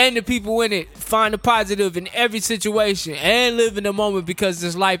and the people in it. Find the positive in every situation and live in the moment, because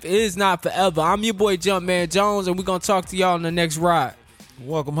this life is not forever. I'm your boy Jumpman Jones, and we're going to talk to y'all on the next ride.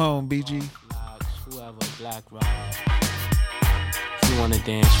 Welcome home, BG. Whoever, Black Rod. If you want to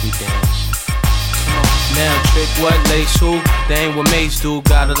dance, we dance. Now trick what lace who? They ain't what mates do.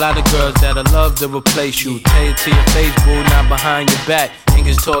 Got a lot of girls that'll love to replace you. Tell it to your face, boo, not behind your back.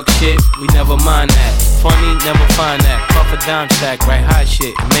 Niggas talk shit, we never mind that. Funny, never find that. Puff a dime sack, right hot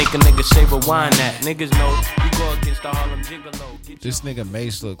shit. Make a nigga say rewind that. Niggas know you go against the Harlem Gigolo. This nigga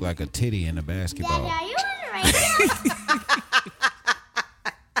Mace look like a titty in a basketball. Dad, are you on the radio?